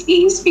as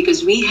is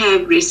because we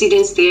have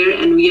residents there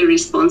and we are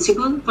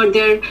responsible for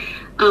their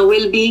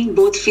well-being,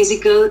 both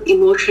physical,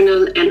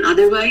 emotional, and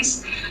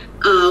otherwise.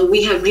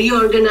 We have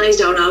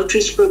reorganized our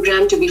outreach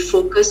program to be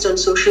focused on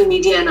social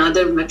media and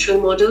other virtual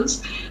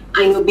models.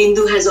 I know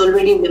Bindu has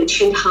already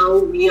mentioned how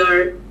we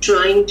are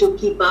trying to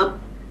keep up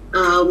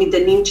with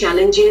the new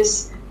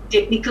challenges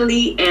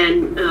technically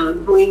and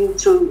going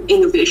through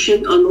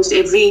innovation. Almost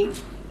every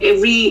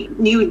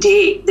new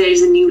day, there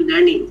is a new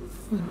learning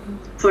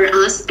for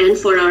us and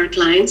for our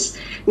clients.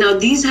 Now,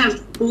 these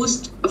have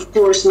posed, of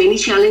course, many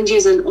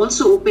challenges and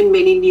also opened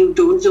many new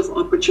doors of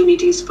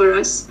opportunities for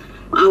us.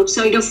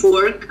 Outside of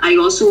work, I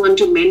also want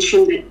to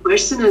mention that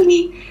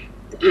personally,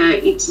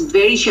 it's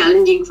very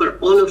challenging for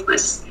all of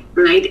us,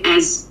 right?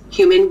 As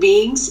human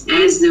beings,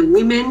 as the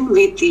women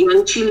with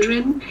young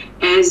children,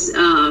 as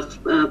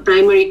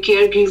primary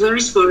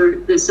caregivers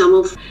for some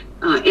of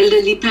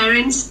elderly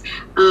parents.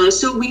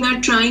 So we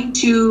are trying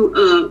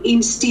to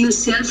instill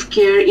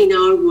self-care in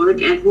our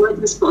work as much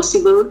as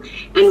possible.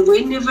 And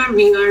whenever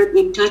we are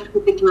in touch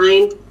with the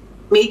client,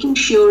 making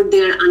sure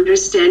they are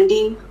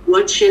understanding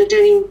what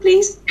sheltering in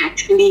place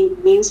actually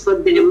means for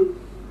them,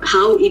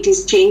 how it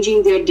is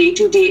changing their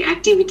day-to-day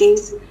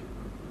activities,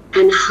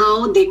 and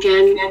how they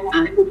can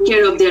take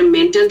care of their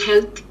mental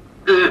health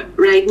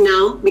right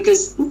now,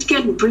 because it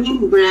can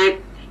bring back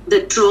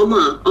the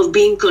trauma of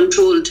being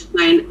controlled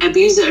by an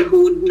abuser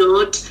who would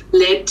not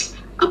let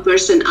a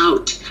person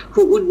out,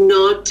 who would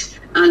not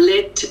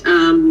let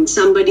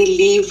somebody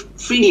leave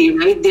freely,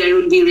 right? There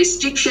will be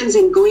restrictions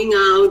in going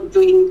out,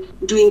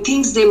 doing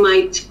things they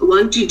might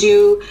want to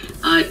do,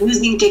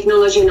 using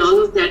technology and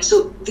all of that.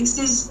 So this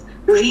is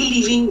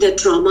reliving the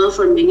trauma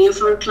for many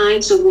of our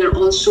clients. So we are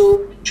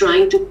also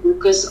trying to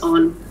focus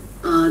on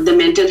the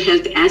mental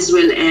health as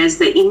well as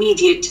the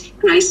immediate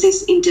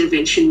crisis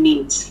intervention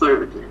needs for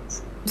our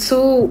clients.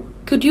 So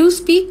could you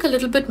speak a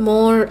little bit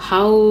more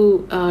how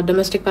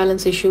domestic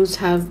violence issues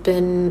have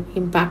been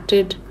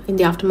impacted in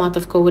the aftermath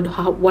of COVID?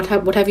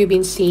 What have you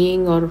been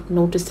seeing or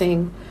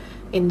noticing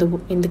in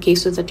the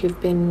cases that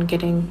you've been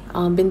getting?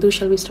 Bindu,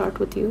 shall we start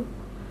with you?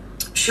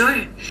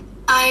 Sure.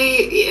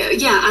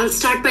 I'll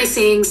start by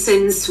saying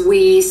since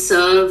we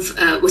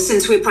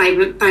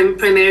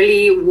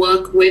primarily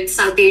work with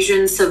South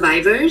Asian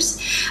survivors,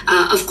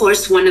 of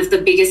course, one of the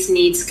biggest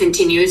needs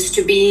continues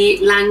to be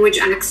language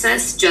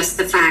access, just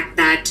the fact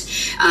that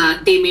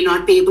they may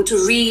not be able to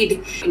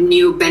read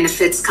new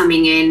benefits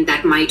coming in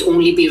that might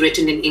only be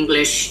written in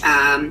English,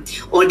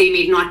 or they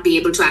may not be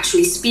able to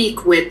actually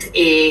speak with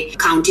a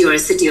county or a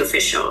city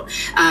official.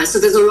 So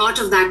there's a lot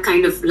of that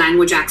kind of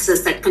language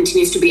access that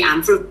continues to be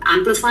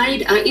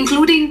amplified.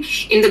 Including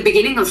in the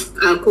beginning of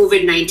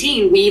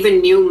COVID-19, we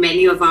even knew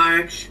many of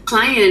our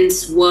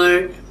clients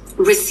were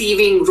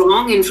receiving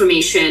wrong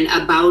information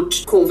about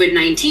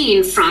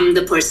COVID-19 from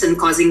the person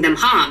causing them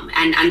harm.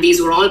 And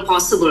these were all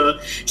possible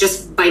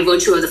just by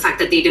virtue of the fact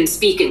that they didn't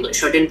speak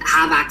English or didn't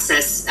have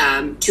access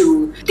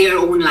to their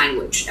own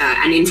language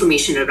and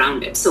information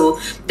around it. So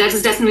that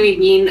has definitely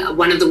been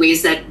one of the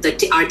ways that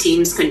our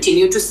teams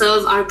continue to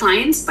serve our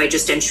clients, by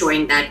just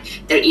ensuring that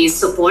there is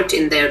support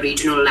in their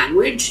regional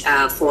language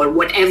for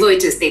whatever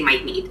it is they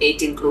might need.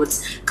 It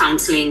includes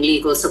counseling,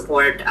 legal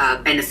support,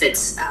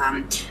 benefits,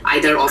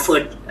 either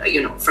offered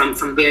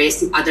from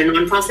various other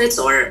nonprofits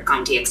or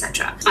county,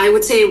 etc. I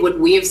would say what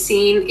we have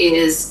seen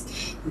is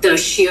the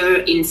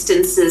sheer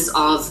instances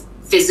of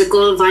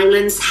physical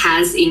violence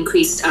has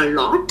increased a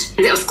lot.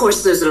 And of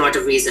course, there's a lot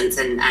of reasons,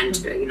 and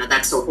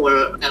that's a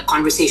whole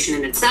conversation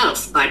in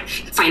itself. But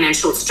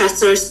financial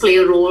stressors play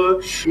a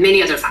role,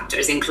 many other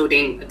factors,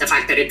 including the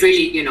fact that it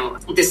really,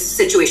 this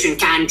situation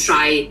can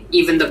try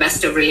even the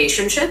best of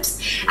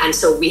relationships. And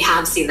so we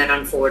have seen that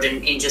unfold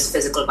in just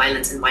physical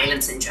violence and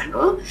violence in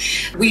general.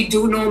 We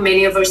do know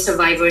many of our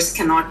survivors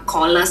cannot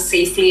call us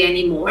safely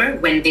anymore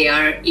when they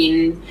are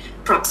in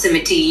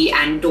proximity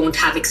and don't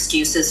have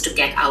excuses to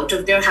get out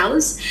of their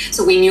house.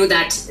 So we knew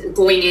that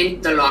going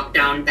into the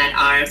lockdown that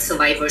our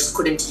survivors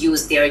couldn't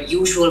use their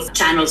usual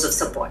channels of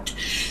support.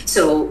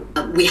 So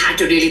we had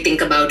to really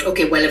think about,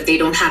 okay, well, if they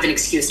don't have an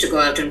excuse to go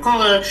out and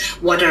call,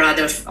 what are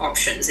other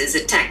options? Is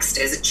it text?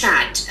 Is it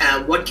chat?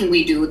 What can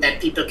we do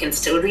that people can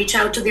still reach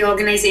out to the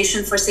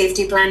organization for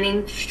safety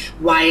planning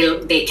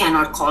while they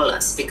cannot call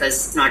us because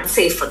it's not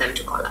safe for them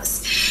to call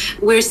us?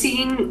 We're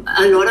seeing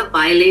a lot of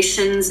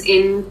violations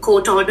in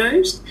court orders.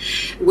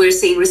 We're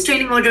seeing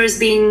restraining orders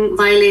being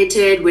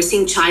violated. We're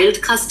seeing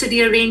child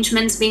custody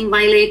arrangements being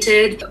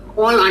violated,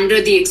 all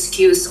under the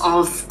excuse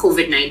of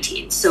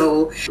COVID-19.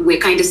 So we're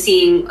kind of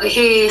seeing,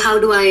 hey, how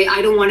do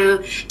I don't want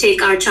to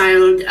take our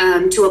child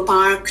to a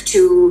park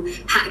to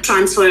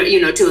transfer,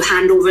 to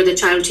hand over the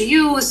child to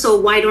you. So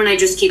why don't I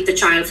just keep the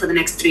child for the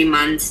next 3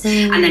 months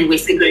and then we'll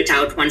figure it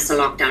out once the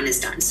lockdown is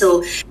done.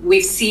 So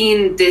we've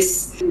seen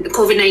this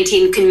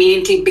COVID-19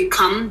 conveniently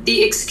become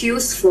the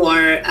excuse for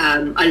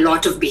a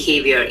lot of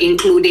behavior,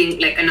 including,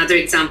 like, another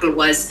example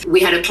was we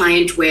had a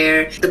client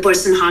where the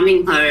person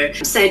harming her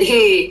said,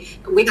 hey,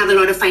 we have a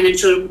lot of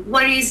financial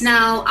worries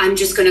now. I'm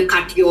just going to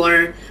cut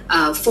your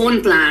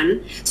phone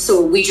plan.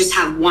 So we just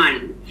have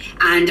one.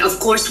 And of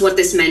course, what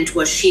this meant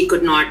was she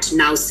could not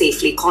now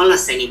safely call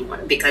us anymore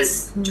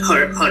because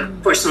her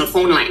personal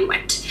phone line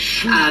went.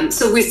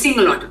 So we're seeing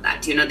a lot of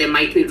that. There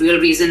might be real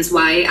reasons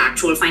why,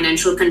 actual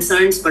financial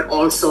concerns, but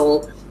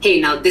also, hey,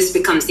 now this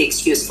becomes the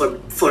excuse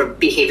for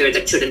behavior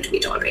that shouldn't be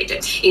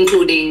tolerated,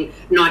 including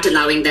not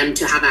allowing them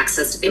to have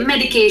access to their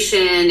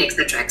medication, et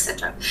cetera, et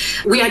cetera.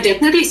 We are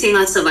definitely seeing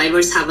our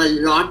survivors have a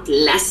lot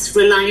less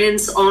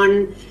reliance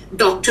on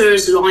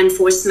doctors, law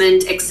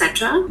enforcement,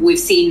 etc. We've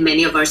seen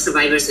many of our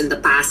survivors in the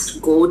past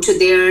go to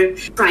their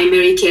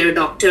primary care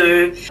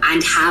doctor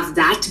and have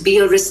that be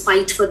a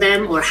respite for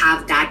them, or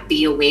have that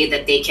be a way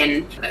that they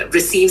can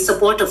receive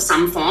support of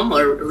some form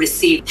or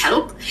receive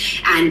help.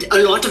 And a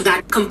lot of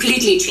that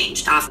completely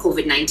changed after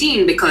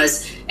COVID-19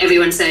 because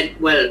everyone said,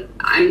 well,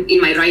 I'm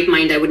in my right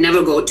mind. I would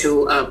never go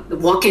to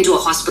walk into a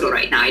hospital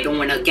right now. I don't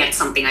want to get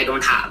something I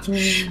don't have.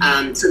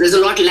 So there's a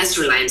lot less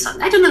reliance on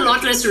that, and a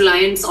lot less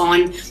reliance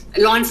on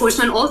law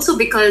enforcement also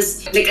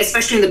because, like,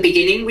 especially in the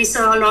beginning, we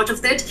saw a lot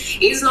of that.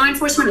 Is law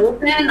enforcement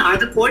open? Are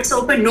the courts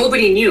open?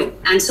 Nobody knew.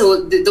 And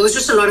so there was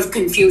just a lot of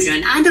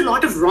confusion and a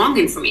lot of wrong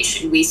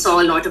information. We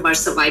saw a lot of our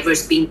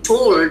survivors being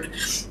told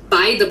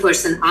by the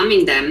person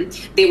harming them.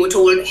 They were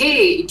told,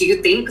 hey, do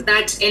you think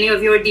that any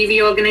of your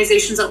DV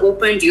organizations are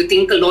open? Do you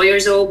think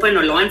lawyers are open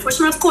or law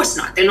enforcement? Of course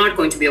not. They're not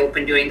going to be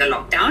open during the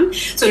lockdown.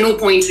 So no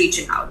point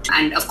reaching out.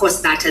 And of course,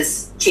 that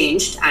has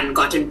changed and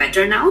gotten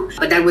better now.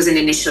 But that was an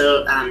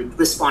initial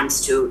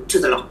response to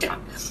the lockdown.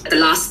 The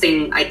last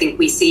thing I think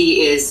we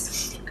see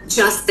is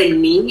just the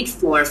need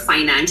for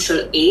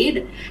financial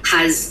aid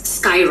has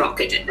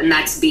skyrocketed, and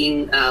that's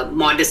being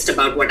modest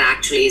about what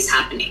actually is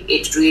happening.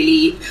 It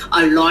really,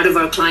 a lot of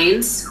our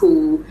clients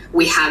who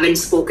we haven't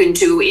spoken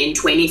to in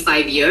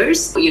 25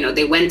 years,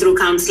 they went through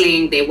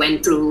counseling, they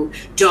went through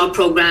job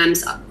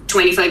programs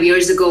 25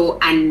 years ago,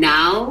 and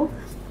now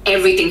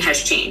everything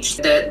has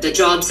changed. The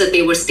jobs that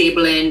they were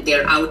stable in,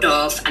 they're out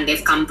of, and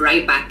they've come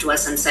right back to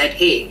us and said,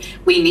 hey,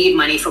 we need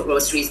money for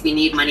groceries, we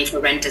need money for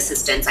rent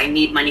assistance, I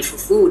need money for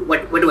food,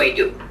 what do I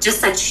do?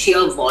 Just that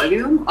sheer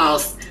volume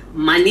of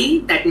money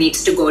that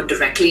needs to go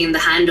directly in the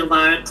hand of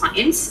our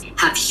clients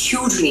have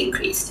hugely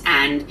increased.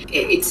 And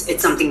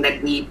it's something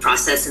that we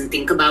process and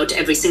think about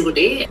every single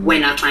day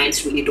when our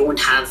clients really don't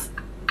have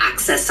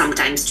access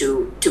sometimes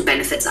to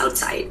benefits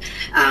outside.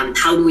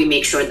 How do we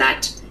make sure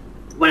that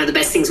one of the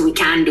best things we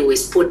can do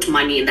is put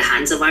money in the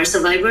hands of our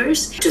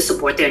survivors to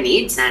support their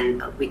needs,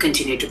 and we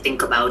continue to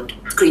think about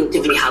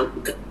creatively how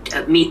we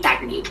could meet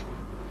that need.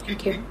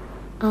 Thank you.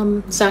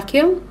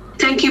 Zakia?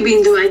 Thank you,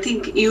 Bindu. I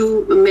think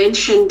you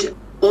mentioned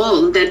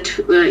all that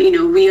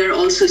we are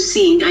also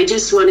seeing. I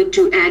just wanted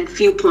to add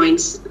few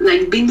points.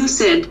 Like Bindu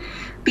said,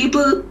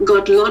 people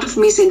got a lot of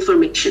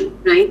misinformation,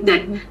 right?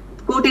 That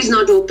court is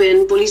not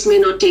open, police may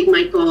not take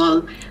my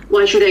call,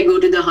 why should I go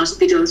to the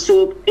hospital?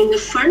 So in the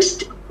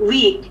first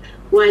week,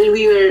 while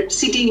we were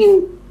sitting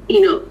in,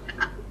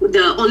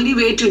 the only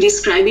way to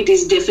describe it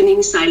is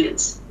deafening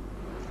silence.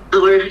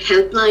 Our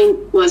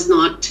helpline was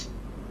not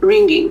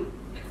ringing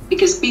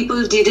because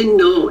people didn't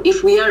know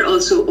if we are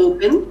also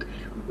open,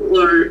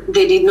 or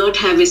they did not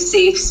have a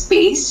safe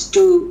space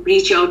to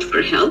reach out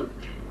for help.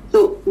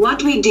 So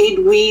what we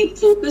did, we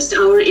focused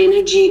our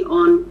energy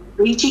on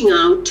reaching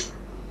out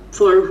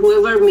for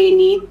whoever may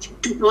need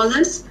to call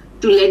us,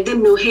 to let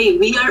them know, hey,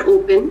 we are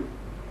open.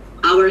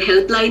 Our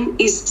helpline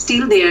is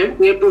still there.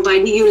 We are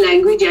providing you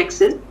language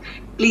access.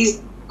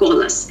 Please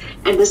call us.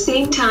 At the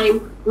same time,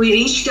 we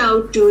reached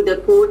out to the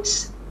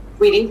courts,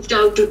 we reached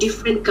out to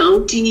different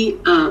county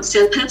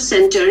self-help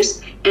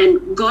centers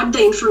and got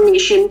the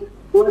information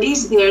what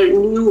is their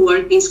new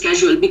working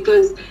schedule,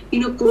 because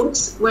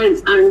courts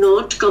are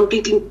not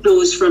completely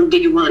closed from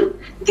day one.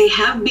 They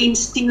have been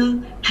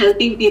still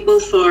helping people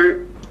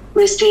for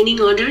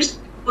restraining orders.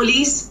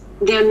 Police,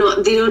 they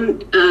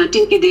don't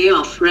take a day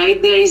off,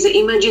 right? There is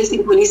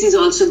emergency police is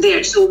also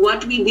there. So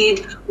what we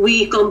did,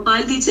 we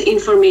compiled this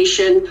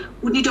information,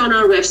 put it on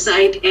our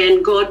website,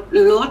 and got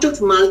a lot of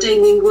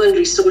multilingual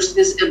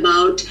resources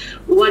about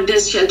what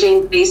does shelter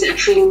in place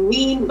actually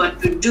mean,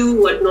 what to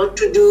do, what not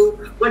to do,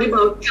 what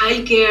about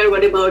childcare,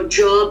 what about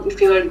job,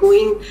 if you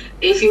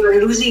are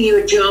losing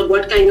your job,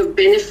 what kind of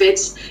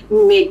benefits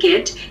you may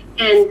get.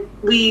 And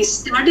we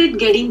started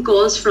getting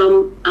calls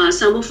from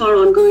some of our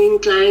ongoing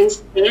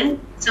clients and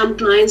some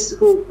clients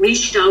who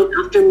reached out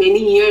after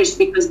many years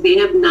because they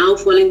have now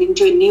fallen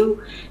into a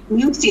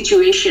new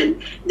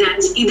situation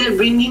that's either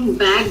bringing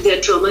back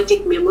their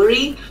traumatic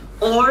memory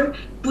or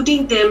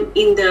putting them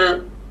in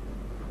the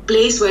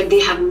place where they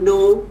have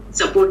no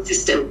support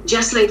system,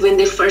 just like when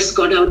they first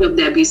got out of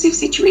the abusive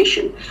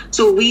situation.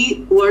 So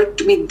we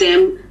worked with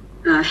them,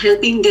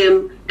 helping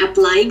them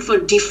applying for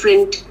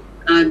different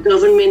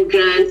government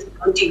grants,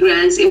 county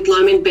grants,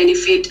 employment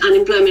benefit,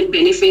 unemployment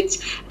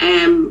benefits,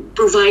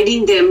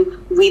 providing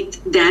them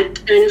with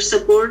that kind of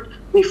support.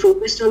 We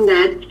focused on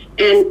that.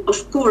 And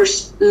of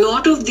course, a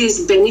lot of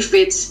these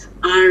benefits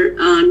are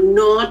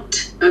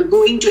not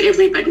going to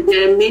everybody.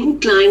 There are many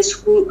clients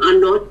who are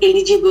not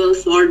eligible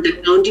for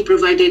the county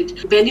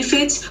provided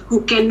benefits,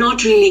 who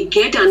cannot really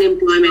get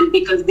unemployment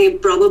because they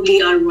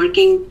probably are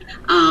working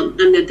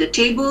under the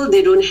table.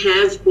 They don't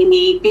have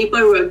any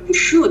paperwork to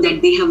show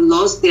that they have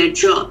lost their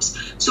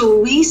jobs. So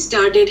we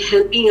started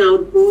helping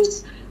out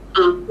those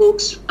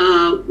folks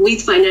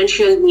with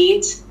financial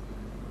needs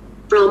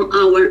from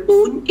our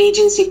own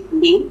agency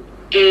funding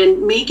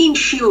and making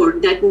sure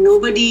that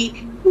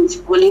nobody is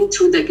falling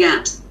through the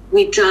gaps.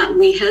 We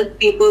help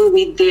people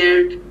with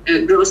their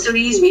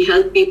groceries, we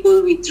help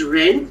people with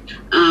rent,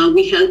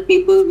 we help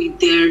people with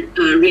their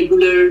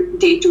regular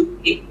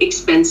day-to-day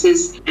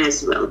expenses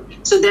as well.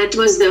 So that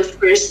was the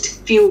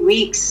first few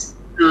weeks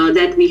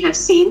that we have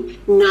seen.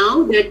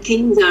 Now that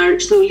things are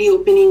slowly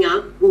opening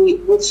up,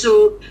 we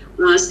also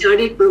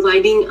started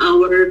providing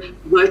our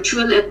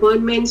virtual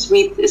appointments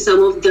with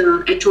some of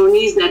the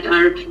attorneys that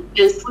are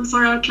helpful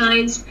for our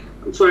clients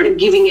for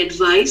giving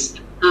advice.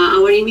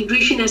 Our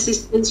immigration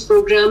assistance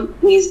program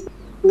is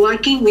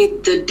working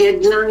with the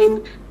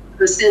deadline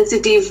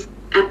sensitive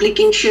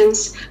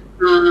applications.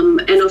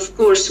 And of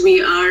course,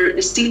 we are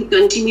still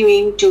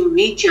continuing to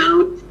reach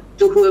out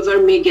to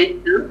whoever may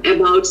get them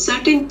about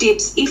certain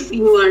tips if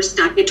you are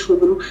stuck at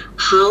home,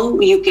 how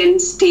you can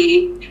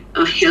stay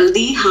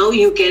healthy, how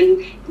you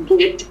can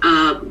get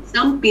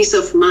some peace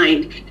of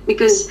mind.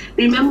 Because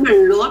remember,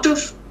 a lot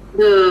of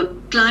the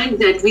clients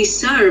that we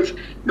serve,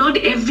 not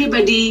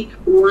everybody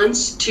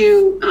wants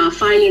to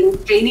file a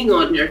restraining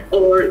order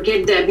or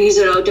get the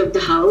abuser out of the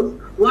house.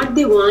 What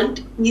they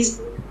want is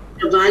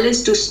the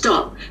violence to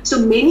stop. So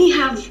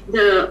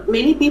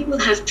many people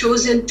have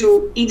chosen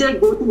to either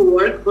go to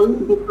work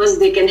only because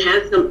they can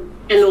have some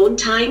alone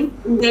time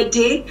in their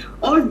day,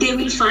 or they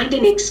will find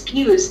an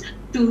excuse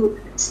to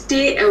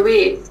stay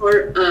away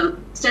for a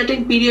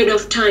certain period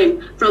of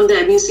time from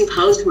the abusive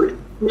household.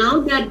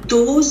 Now that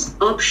those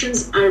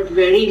options are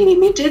very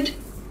limited,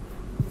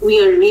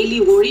 we are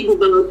really worried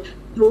about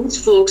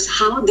those folks,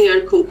 how they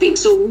are coping.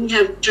 So we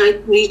have tried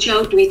to reach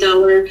out with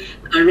our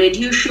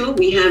radio show.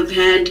 We have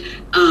had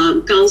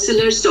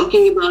counselors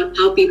talking about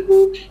how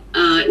people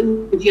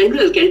in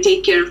general can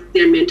take care of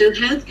their mental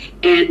health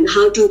and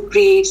how to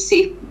create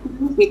safe.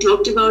 We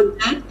talked about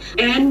that.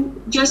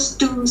 And just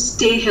to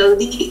stay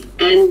healthy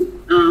and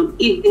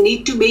if they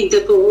need to make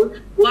the call,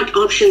 what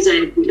options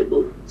are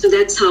available. So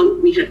that's how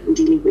we have been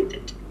dealing with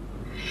it.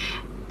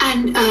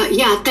 And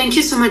thank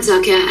you so much,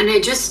 Zakia. And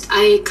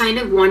I kind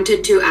of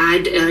wanted to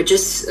add,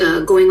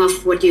 going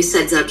off what you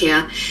said,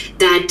 Zakia,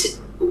 that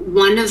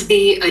one of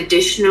the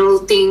additional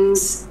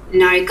things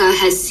Narika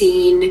has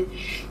seen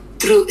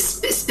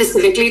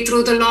specifically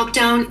through the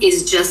lockdown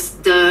is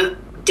just the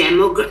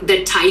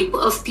type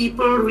of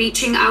people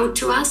reaching out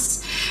to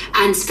us.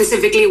 And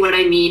specifically what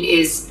I mean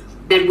is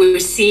that we're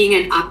seeing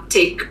an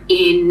uptick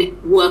in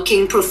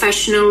working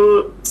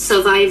professional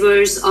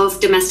survivors of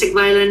domestic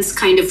violence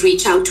kind of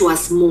reach out to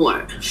us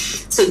more.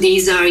 So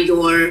these are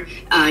your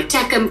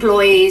tech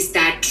employees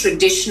that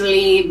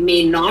traditionally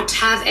may not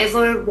have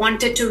ever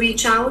wanted to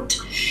reach out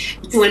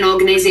to an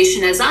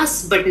organization as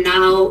us, but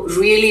now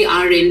really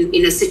are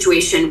in a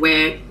situation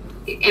where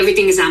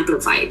everything is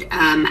amplified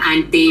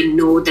and they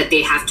know that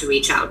they have to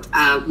reach out.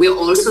 We're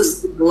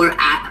also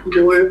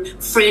more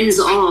friends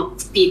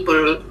of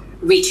people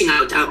reaching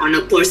out on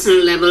a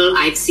personal level.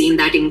 I've seen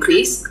that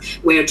increase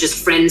where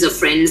just friends of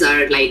friends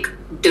are like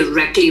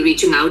directly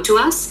reaching out to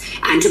us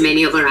and to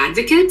many of our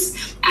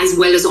advocates, as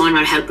well as on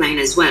our helpline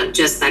as well.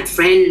 Just that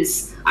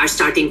friends are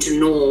starting to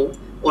know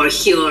or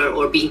hear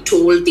or being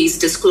told these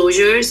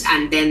disclosures,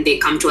 and then they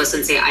come to us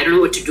and say, I don't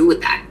know what to do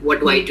with that. What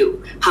do I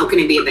do? How can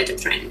I be a better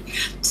friend?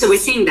 So we're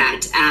seeing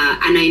that.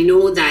 And I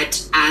know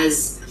that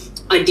as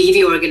a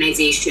DV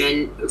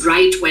organization,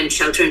 right when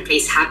shelter in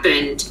place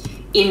happened,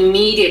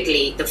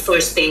 immediately the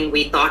first thing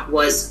we thought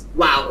was,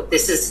 wow,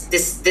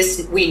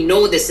 this we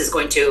know this is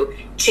going to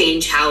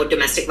change how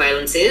domestic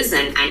violence is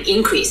and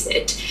increase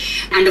it.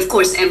 And of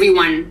course,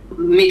 everyone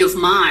mid of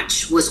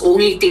March was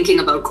only thinking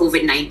about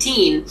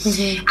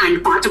COVID-19.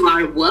 And part of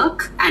our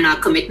work and our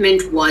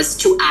commitment was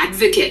to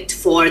advocate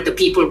for the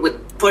people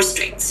with purse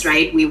strings,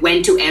 right? We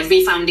went to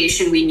every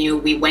foundation we knew.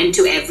 We went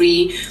to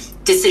every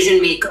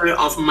decision maker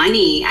of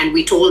money, and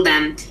we told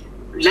them,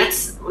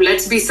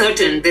 let's be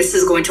certain this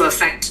is going to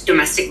affect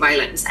domestic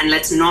violence, and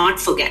let's not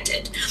forget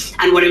it.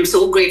 And what I'm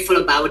so grateful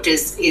about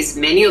is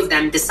many of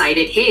them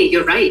decided, hey,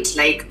 you're right.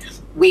 Like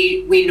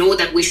we know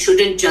that we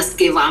shouldn't just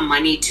give our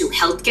money to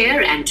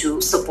healthcare and to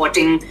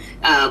supporting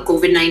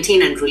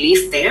COVID-19 and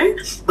relief there,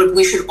 but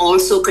we should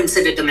also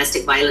consider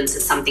domestic violence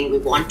as something we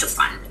want to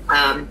fund.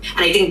 And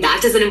I think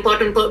that is an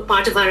important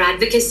part of our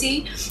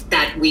advocacy,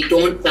 that we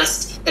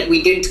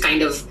didn't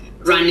kind of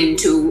run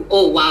into,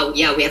 oh, wow,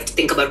 yeah, we have to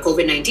think about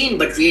COVID-19.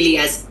 But really,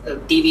 as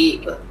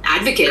DV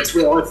advocates,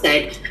 we all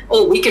said,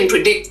 oh, we can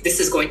predict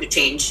this is going to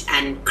change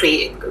and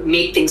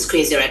make things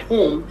crazier at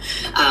home.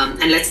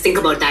 And let's think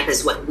about that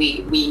as well.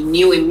 We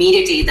knew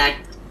immediately that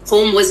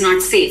home was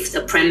not safe.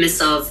 The premise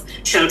of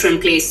shelter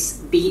in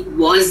place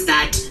was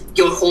that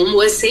your home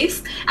was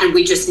safe. And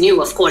we just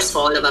knew, of course, for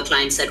all of our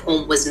clients, that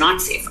home was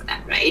not safe for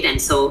them, right?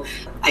 And so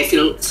I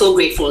feel so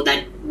grateful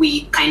that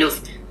we kind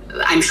of,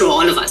 I'm sure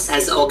all of us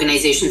as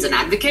organizations and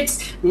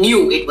advocates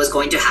knew it was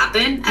going to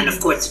happen. And of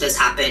course it has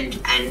happened.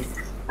 And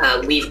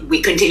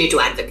we continue to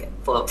advocate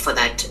for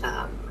that,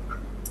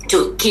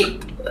 to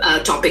keep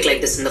a topic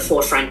like this in the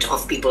forefront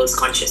of people's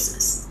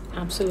consciousness.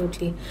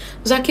 Absolutely.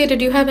 Zakia,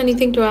 did you have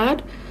anything to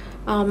add?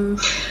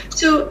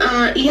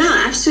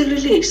 Yeah,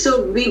 absolutely.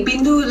 So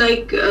Bindu,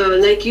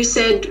 like you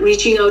said,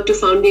 reaching out to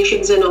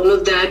foundations and all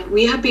of that,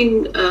 we have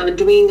been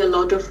doing a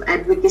lot of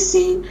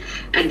advocacy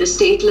at the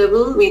state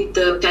level with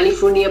the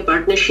California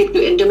Partnership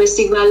to End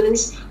Domestic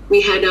Violence.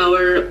 We had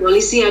our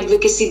policy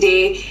advocacy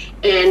day,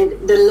 and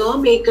the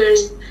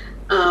lawmakers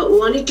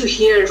wanted to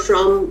hear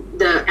from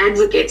the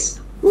advocates,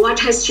 what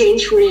has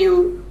changed for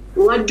you?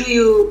 What do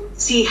you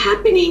see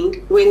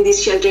happening when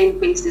this shelter in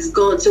place is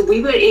gone? So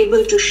we were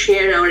able to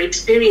share our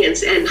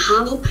experience and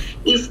how,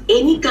 if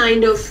any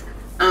kind of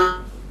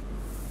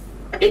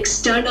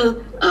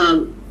external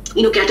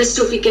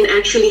catastrophe can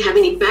actually have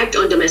an impact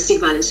on domestic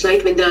violence,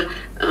 right? When the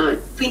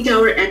Twin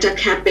Tower attack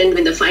happened,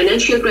 when the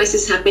financial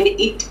crisis happened,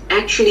 it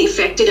actually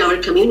affected our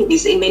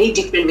communities in many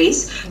different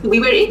ways. We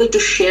were able to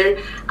share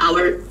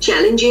our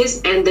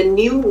challenges and the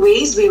new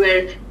ways we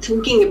were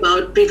thinking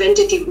about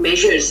preventative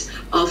measures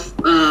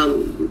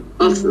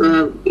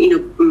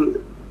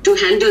to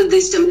handle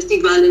this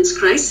domestic violence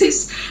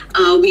crisis.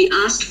 We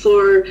asked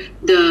for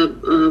the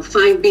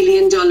 $5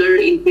 billion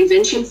in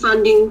prevention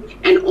funding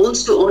and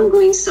also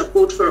ongoing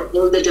support for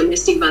all the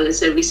domestic violence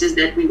services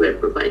that we were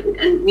providing.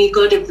 And we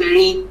got a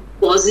very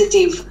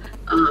positive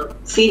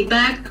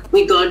feedback.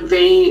 We got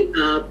very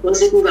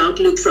positive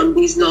outlook from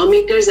these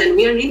lawmakers, and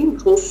we are really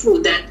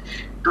hopeful that,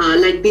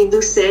 like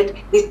Bindu said,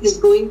 this is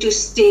going to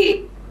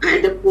stay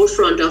at the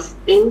forefront of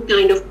any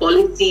kind of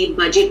policy,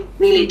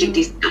 budget-related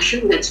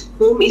discussion. That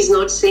home is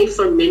not safe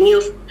for many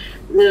of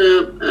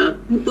the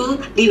people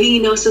living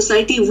in our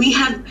society. We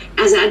have,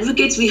 as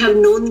advocates, we have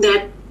known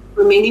that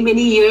for many,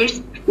 many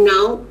years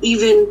now.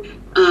 Even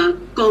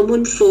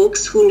common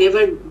folks who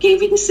never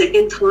gave it a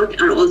second thought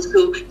are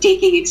also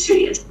taking it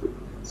seriously.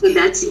 So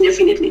that's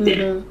definitely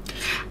there.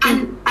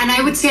 And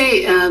I would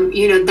say,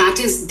 that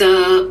is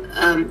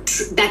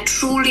that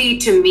truly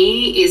to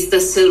me is the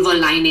silver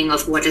lining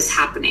of what is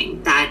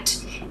happening, that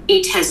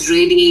it has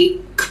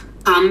really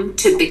come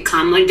to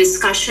become a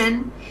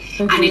discussion.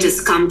 And it has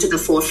come to the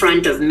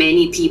forefront of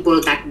many people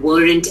that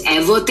weren't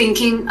ever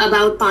thinking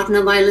about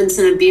partner violence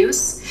and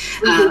abuse.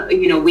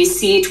 We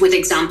see it with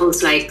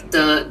examples like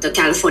the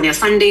California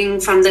funding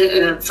from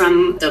the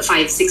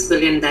 $5-6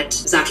 billion that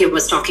Zakia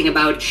was talking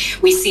about.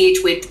 We see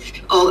it with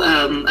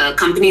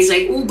companies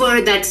like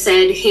Uber that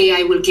said, hey,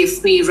 I will give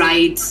free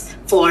rides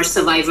for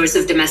survivors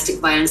of domestic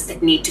violence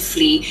that need to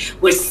flee.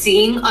 We're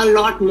seeing a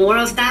lot more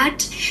of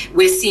that.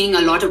 We're seeing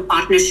a lot of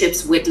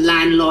partnerships with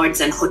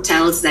landlords and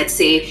hotels that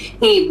say,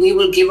 hey, we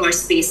will give our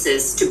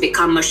spaces to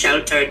become a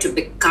shelter, to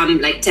become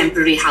like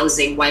temporary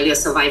housing while your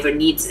survivor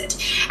needs it.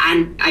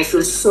 And I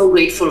feel so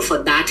grateful for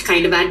that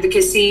kind of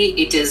advocacy.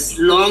 It is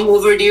long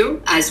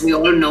overdue, as we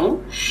all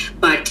know,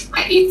 but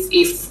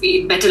it's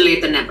better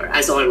late than never,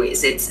 as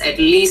always. It's at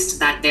least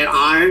that there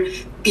are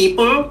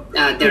people,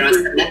 there are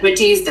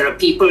celebrities, there are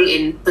people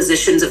in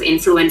positions of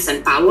influence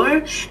and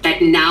power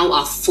that now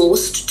are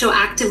forced to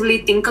actively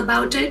think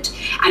about it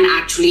and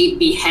actually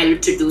be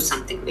held to do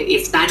something.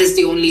 If that is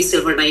the only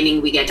silver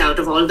lining we get out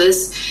of all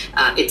this,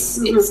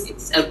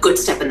 it's a good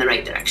step in the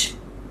right direction.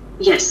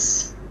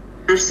 Yes,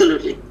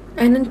 absolutely.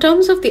 And in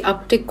terms of the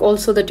uptick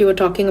also that you were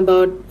talking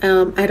about,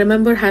 I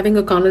remember having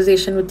a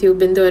conversation with you,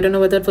 Bindu. I don't know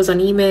whether it was on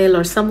email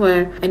or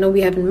somewhere. I know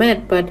we haven't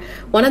met, but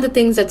one of the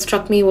things that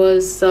struck me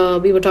was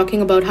we were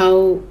talking about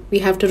how we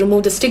have to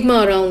remove the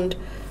stigma around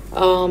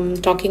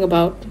talking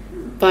about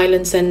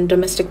violence and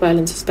domestic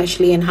violence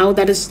especially, and how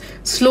that is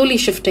slowly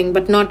shifting,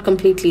 but not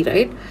completely,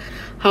 right?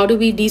 How do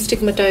we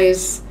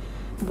destigmatize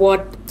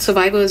what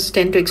survivors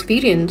tend to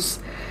experience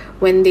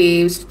when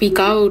they speak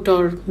out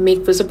or make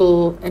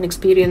visible an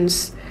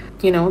experience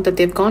that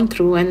they've gone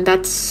through? And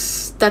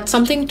that's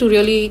something to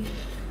really,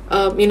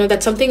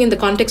 that's something in the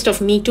context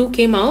of Me Too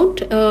came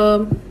out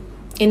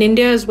in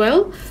India as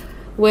well,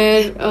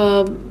 where,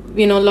 a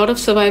lot of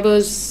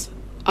survivors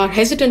are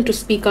hesitant to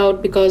speak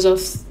out because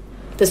of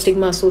the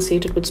stigma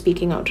associated with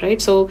speaking out, right?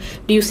 So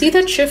do you see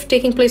that shift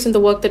taking place in the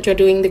work that you're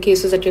doing, the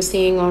cases that you're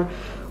seeing, or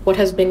what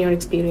has been your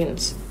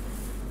experience?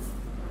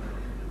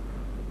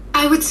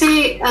 I would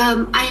say, a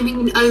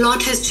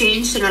lot has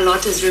changed and a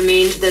lot has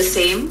remained the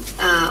same,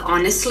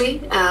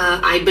 honestly.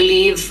 I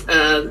believe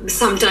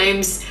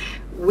sometimes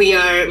we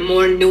are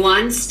more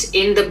nuanced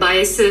in the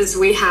biases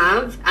we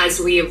have as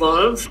we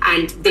evolve,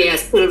 and they are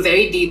still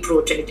very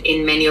deep-rooted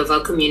in many of our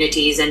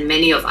communities and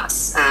many of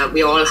us.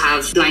 We all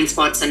have blind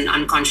spots and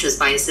unconscious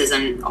biases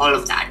and all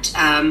of that.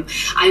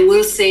 I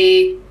will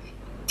say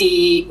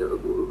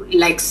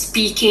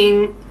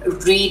speaking,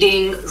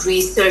 reading,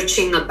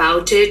 researching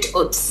about it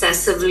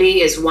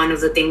obsessively is one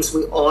of the things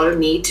we all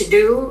need to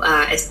do,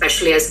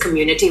 especially as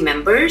community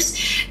members,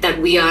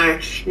 that we are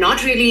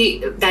not really,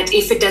 that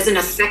if it doesn't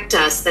affect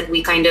us, that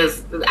we kind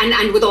of,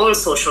 and with all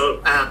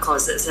social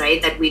causes,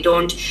 right,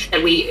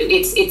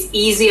 it's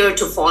easier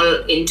to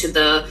fall into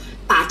the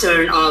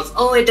pattern of,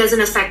 it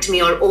doesn't affect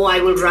me, or, I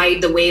will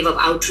ride the wave of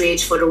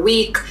outrage for a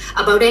week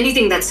about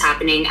anything that's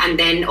happening, and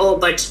then,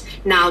 but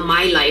now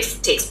my life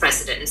takes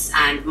precedence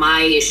and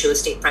my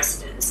issues take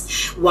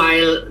precedence,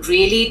 while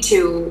really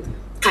to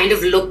kind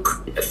of look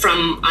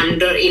from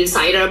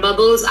inside our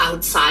bubbles,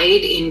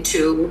 outside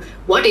into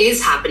what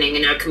is happening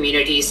in our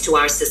communities to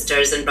our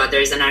sisters and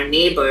brothers and our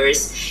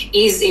neighbors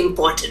is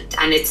important.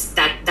 And it's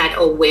that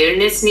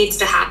awareness needs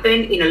to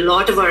happen. In a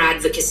lot of our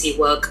advocacy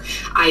work,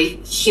 I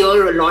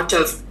hear a lot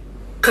of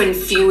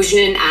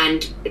confusion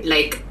and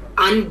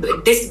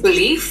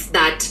disbelief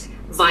that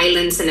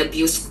violence and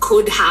abuse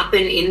could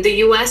happen in the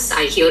US.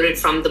 I hear it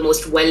from the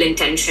most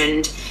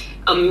well-intentioned,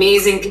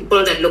 amazing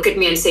people that look at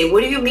me and say,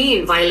 what do you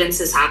mean violence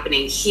is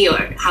happening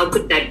here? How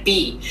could that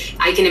be?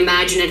 I can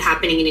imagine it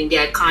happening in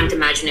India. I can't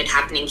imagine it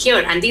happening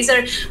here. And these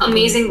are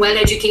amazing,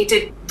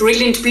 well-educated,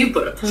 brilliant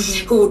people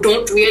who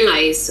don't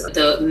realize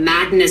the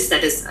madness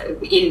that is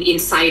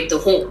inside the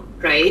home,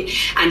 right?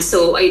 And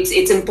so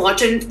it's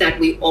important that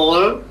we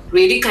all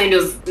really kind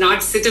of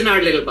not sit in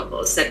our little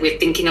bubbles, that we're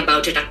thinking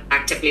about it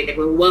actively, that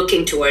we're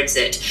working towards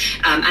it,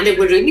 and that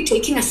we're really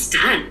taking a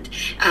stand.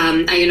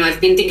 I've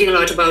been thinking a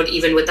lot about,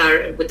 even with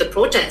the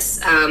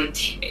protests,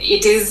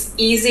 it is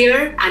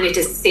easier and it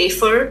is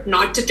safer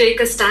not to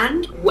take a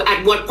stand.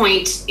 At what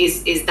point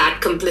is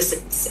that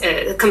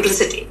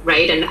complicity,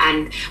 right?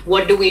 And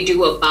what do we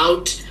do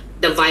about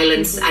the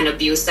violence and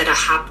abuse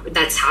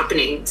that's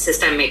happening,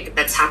 systemic,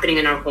 that's happening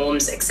in our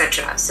homes,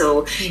 etc.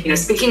 So,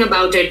 speaking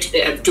about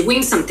it,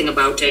 doing something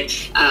about it,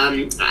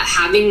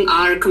 having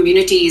our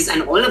communities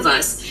and all of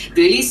us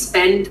really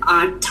spend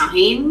our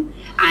time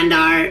and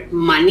our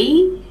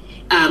money.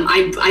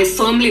 I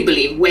firmly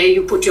believe where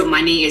you put your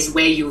money is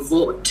where you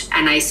vote.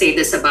 And I say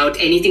this about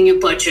anything you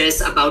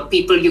purchase, about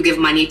people you give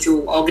money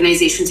to,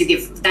 organizations you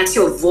give, that's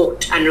your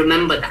vote. And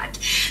remember that.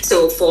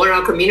 So for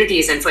our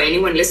communities and for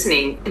anyone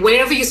listening,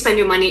 wherever you spend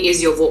your money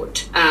is your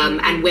vote.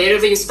 And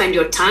wherever you spend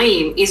your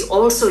time is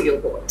also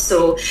your vote.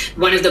 So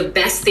one of the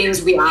best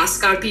things we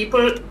ask our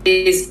people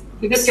is,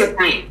 give us your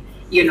time,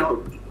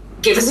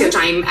 give us your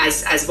time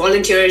as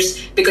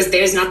volunteers, because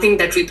there's nothing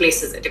that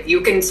replaces it. If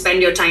you can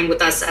spend your time with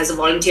us as a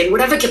volunteer in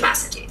whatever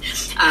capacity,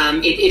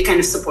 it kind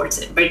of supports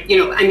it. But,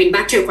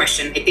 back to your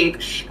question, I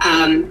think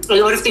a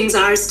lot of things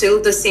are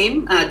still the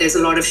same. There's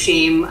a lot of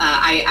shame.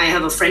 I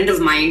have a friend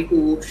of mine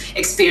who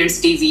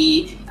experienced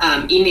DV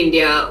in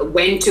India,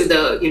 went to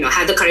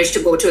had the courage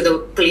to go to the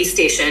police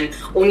station,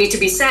 only to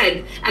be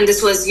said, and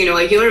this was,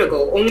 a year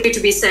ago, only to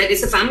be said,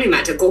 it's a family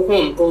matter, go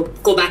home,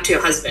 go back to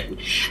your husband.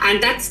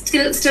 And that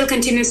still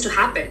continues to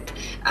happen.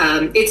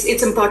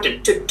 It's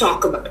important to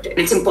talk about it.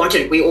 It's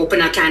important we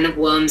open a can of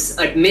worms,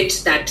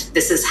 admit that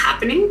this is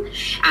happening,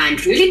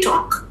 and really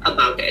talk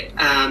about it,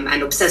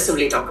 and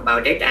obsessively talk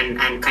about it,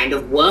 and kind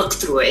of work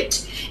through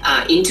it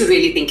into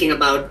really thinking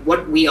about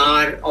what we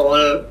are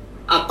all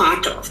a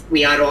part of.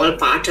 We are all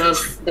part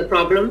of the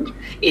problem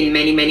in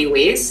many, many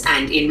ways,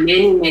 and in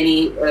many,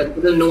 many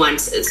little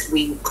nuances,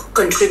 we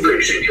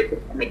contribute to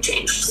systemic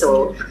change.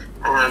 So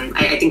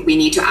I think we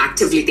need to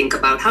actively think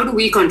about how do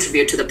we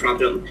contribute to the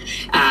problem,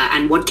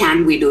 and what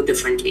can we do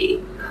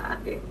differently,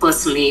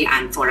 personally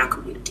and for our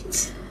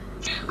communities.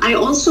 I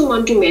also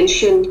want to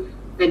mention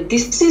that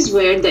this is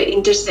where the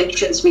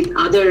intersections with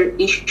other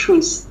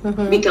issues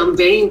become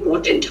very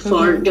important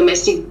for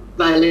domestic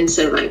violence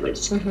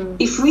survivors.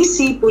 If we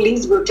see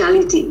police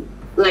brutality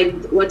like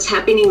what's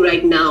happening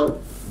right now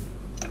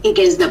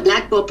against the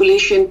Black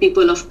population,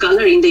 people of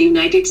color in the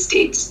United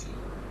States,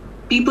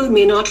 people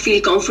may not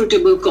feel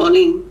comfortable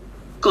calling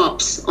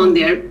cops on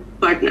their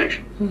partner.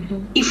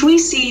 Mm-hmm. If we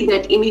see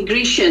that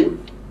immigration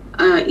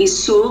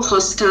is so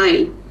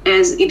hostile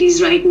as it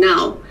is right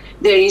now,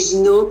 there is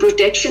no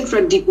protection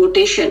from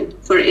deportation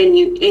for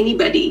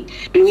anybody.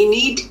 We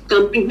need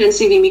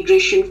comprehensive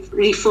immigration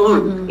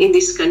reform in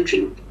this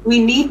country. We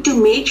need to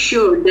make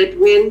sure that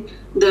when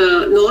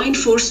the law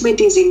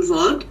enforcement is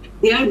involved,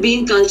 they are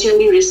being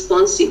culturally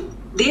responsive.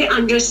 They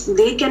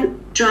can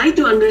try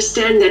to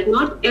understand that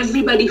not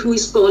everybody who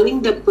is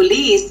calling the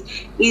police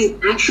is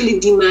actually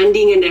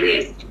demanding an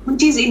arrest,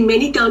 which is in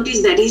many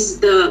counties that is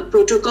the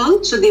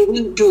protocol, so they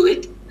will do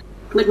it.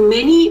 But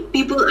many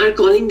people are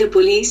calling the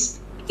police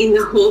in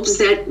the hopes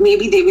that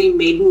maybe they will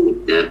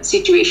mediate the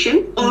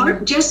situation or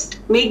just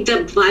make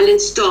the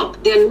violence stop.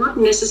 They are not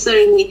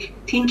necessarily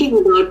thinking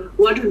about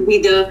what would be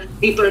the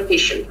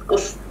repercussion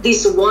of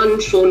this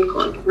one phone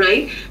call,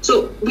 right?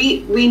 So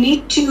we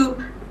need to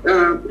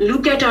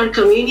look at our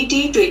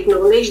community to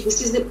acknowledge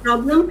this is the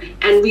problem,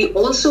 and we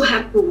also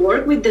have to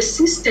work with the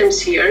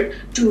systems here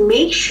to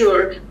make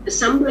sure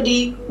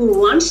somebody who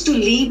wants to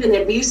leave an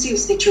abusive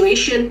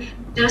situation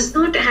does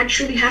not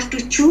actually have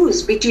to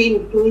choose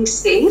between being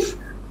safe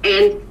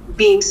and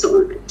being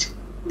solvent.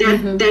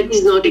 That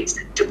is not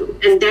acceptable,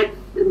 and that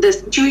the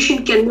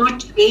situation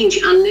cannot change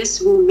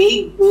unless we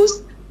make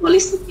those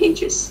policy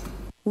changes.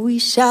 We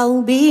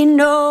shall be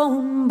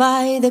known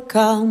by the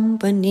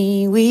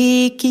company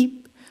we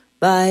keep,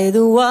 by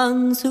the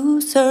ones who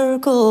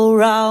circle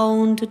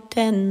round to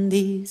tend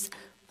these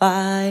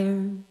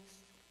fires.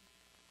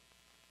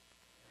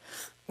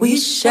 We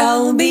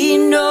shall be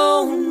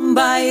known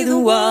by the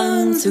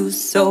ones who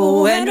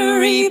sow and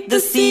reap the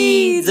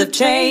seeds of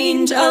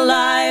change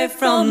alive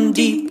from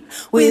deep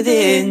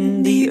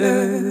within the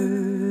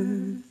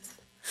earth.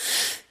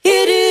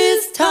 It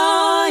is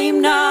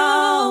time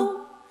now.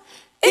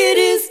 It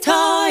is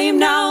time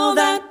now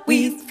that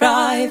we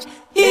thrive.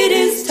 It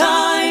is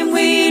time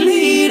we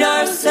lead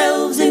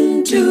ourselves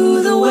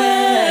into the well.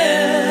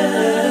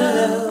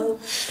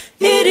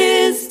 It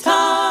is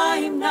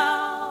time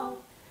now.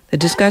 The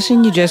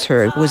discussion you just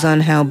heard was on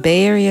how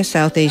Bay Area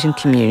South Asian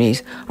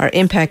communities are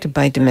impacted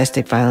by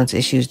domestic violence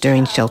issues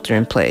during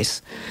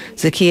shelter-in-place.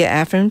 Zakia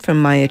Afrin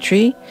from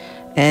Maitri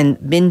and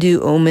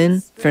Bindu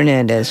Oman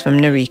Fernandez from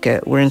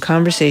Narika were in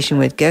conversation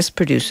with guest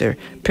producer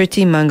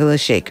Preeti Mangala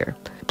Shekar.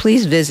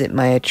 Please visit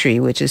Maitri,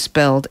 which is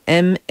spelled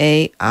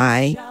maitri.org,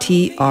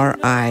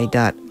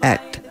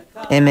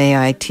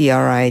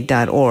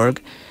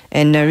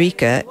 and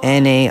Narika,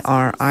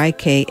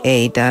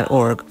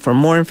 narika.org, for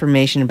more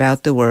information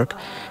about the work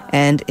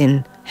and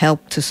in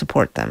help to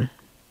support them.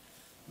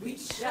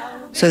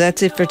 So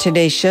that's it for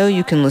today's show.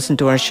 You can listen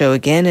to our show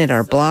again at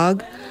our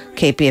blog,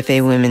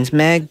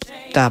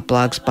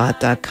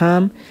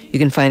 kpfawomensmag.blogspot.com. You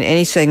can find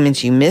any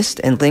segments you missed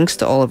and links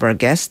to all of our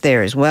guests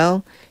there as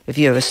well. If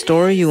you have a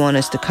story you want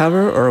us to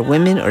cover or a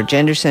women or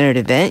gender-centered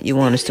event you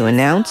want us to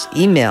announce,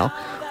 email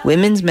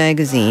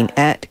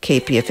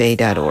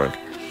womensmagazine@kpfa.org.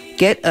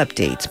 Get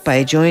updates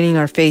by joining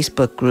our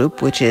Facebook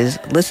group, which is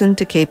Listen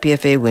to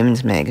KPFA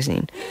Women's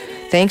Magazine.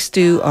 Thanks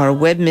to our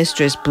web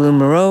mistress, Blue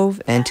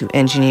Morove, and to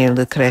engineer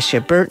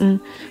Lucretia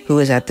Burton, who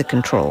is at the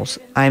controls.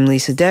 I'm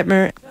Lisa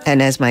Detmer, and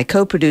as my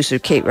co-producer,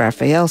 Kate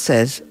Raphael,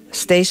 says,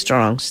 stay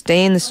strong,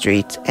 stay in the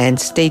streets, and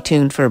stay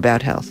tuned for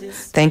About Health.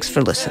 Thanks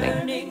for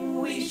listening.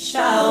 We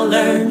shall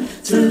learn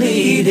to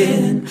lead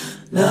in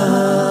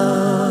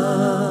love.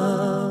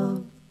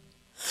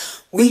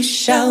 We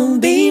shall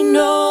be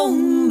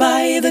known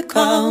by the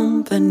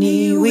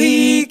company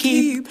we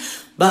keep,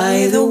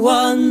 by the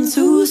ones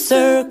who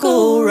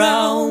circle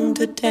round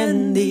to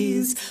tend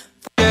these.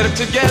 Get it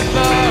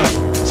together.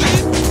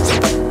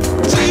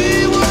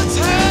 See what's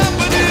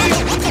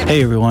happening.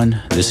 Hey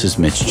everyone, this is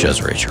Mitch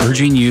Jeserich,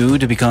 urging you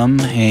to become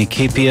a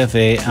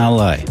KPFA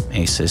ally,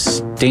 a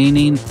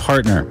sustaining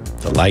partner,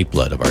 the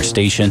lifeblood of our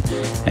station.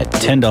 At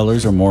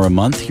 $10 or more a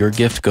month, your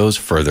gift goes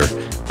further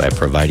by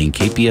providing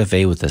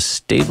KPFA with a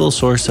stable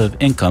source of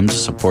income to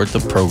support the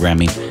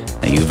programming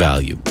that you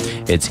value.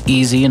 It's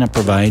easy and it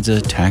provides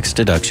a tax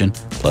deduction.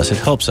 Plus, it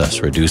helps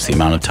us reduce the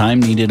amount of time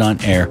needed on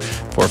air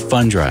for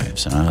fund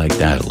drives, and I like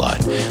that a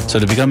lot. So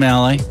to become an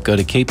ally, go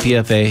to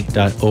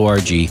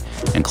kpfa.org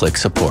and click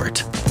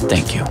support.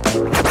 Thank you.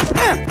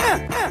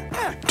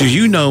 Do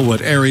you know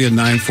what Area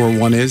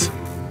 941 is?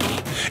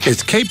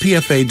 It's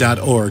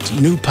kpfa.org's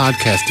new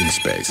podcasting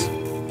space.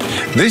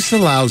 This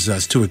allows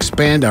us to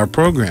expand our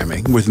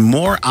programming with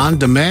more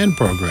on-demand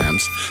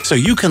programs so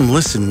you can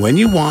listen when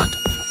you want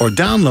or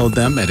download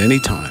them at any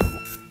time.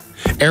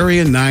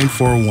 Area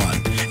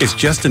 941 is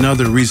just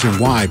another reason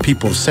why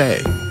people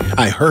say,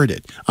 I heard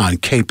it on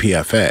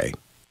KPFA.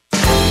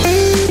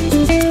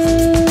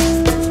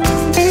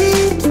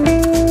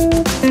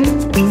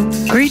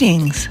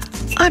 Greetings.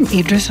 I'm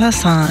Idris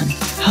Hassan,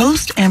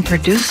 host and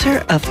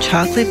producer of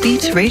Chocolate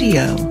Beats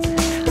Radio.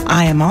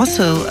 I am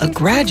also a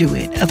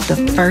graduate of the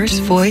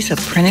First Voice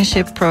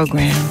Apprenticeship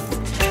Program.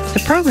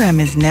 The program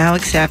is now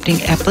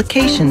accepting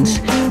applications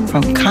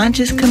from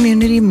conscious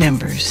community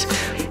members.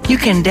 You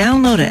can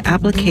download an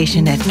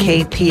application at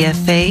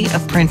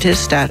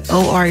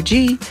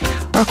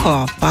kpfaapprentice.org or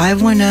call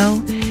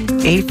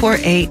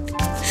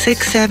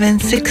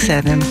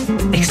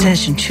 510-848-6767,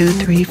 extension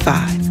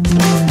 235.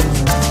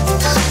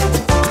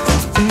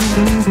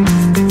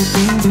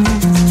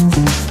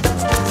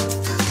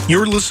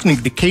 You're listening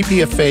to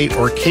KPFA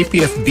or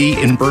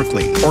KPFB in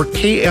Berkeley, or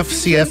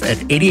KFCF at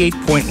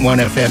 88.1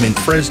 FM in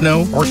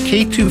Fresno, or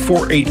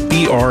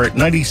K248BR at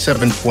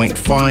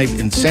 97.5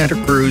 in Santa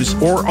Cruz,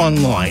 or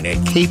online at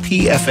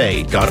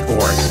kpfa.org.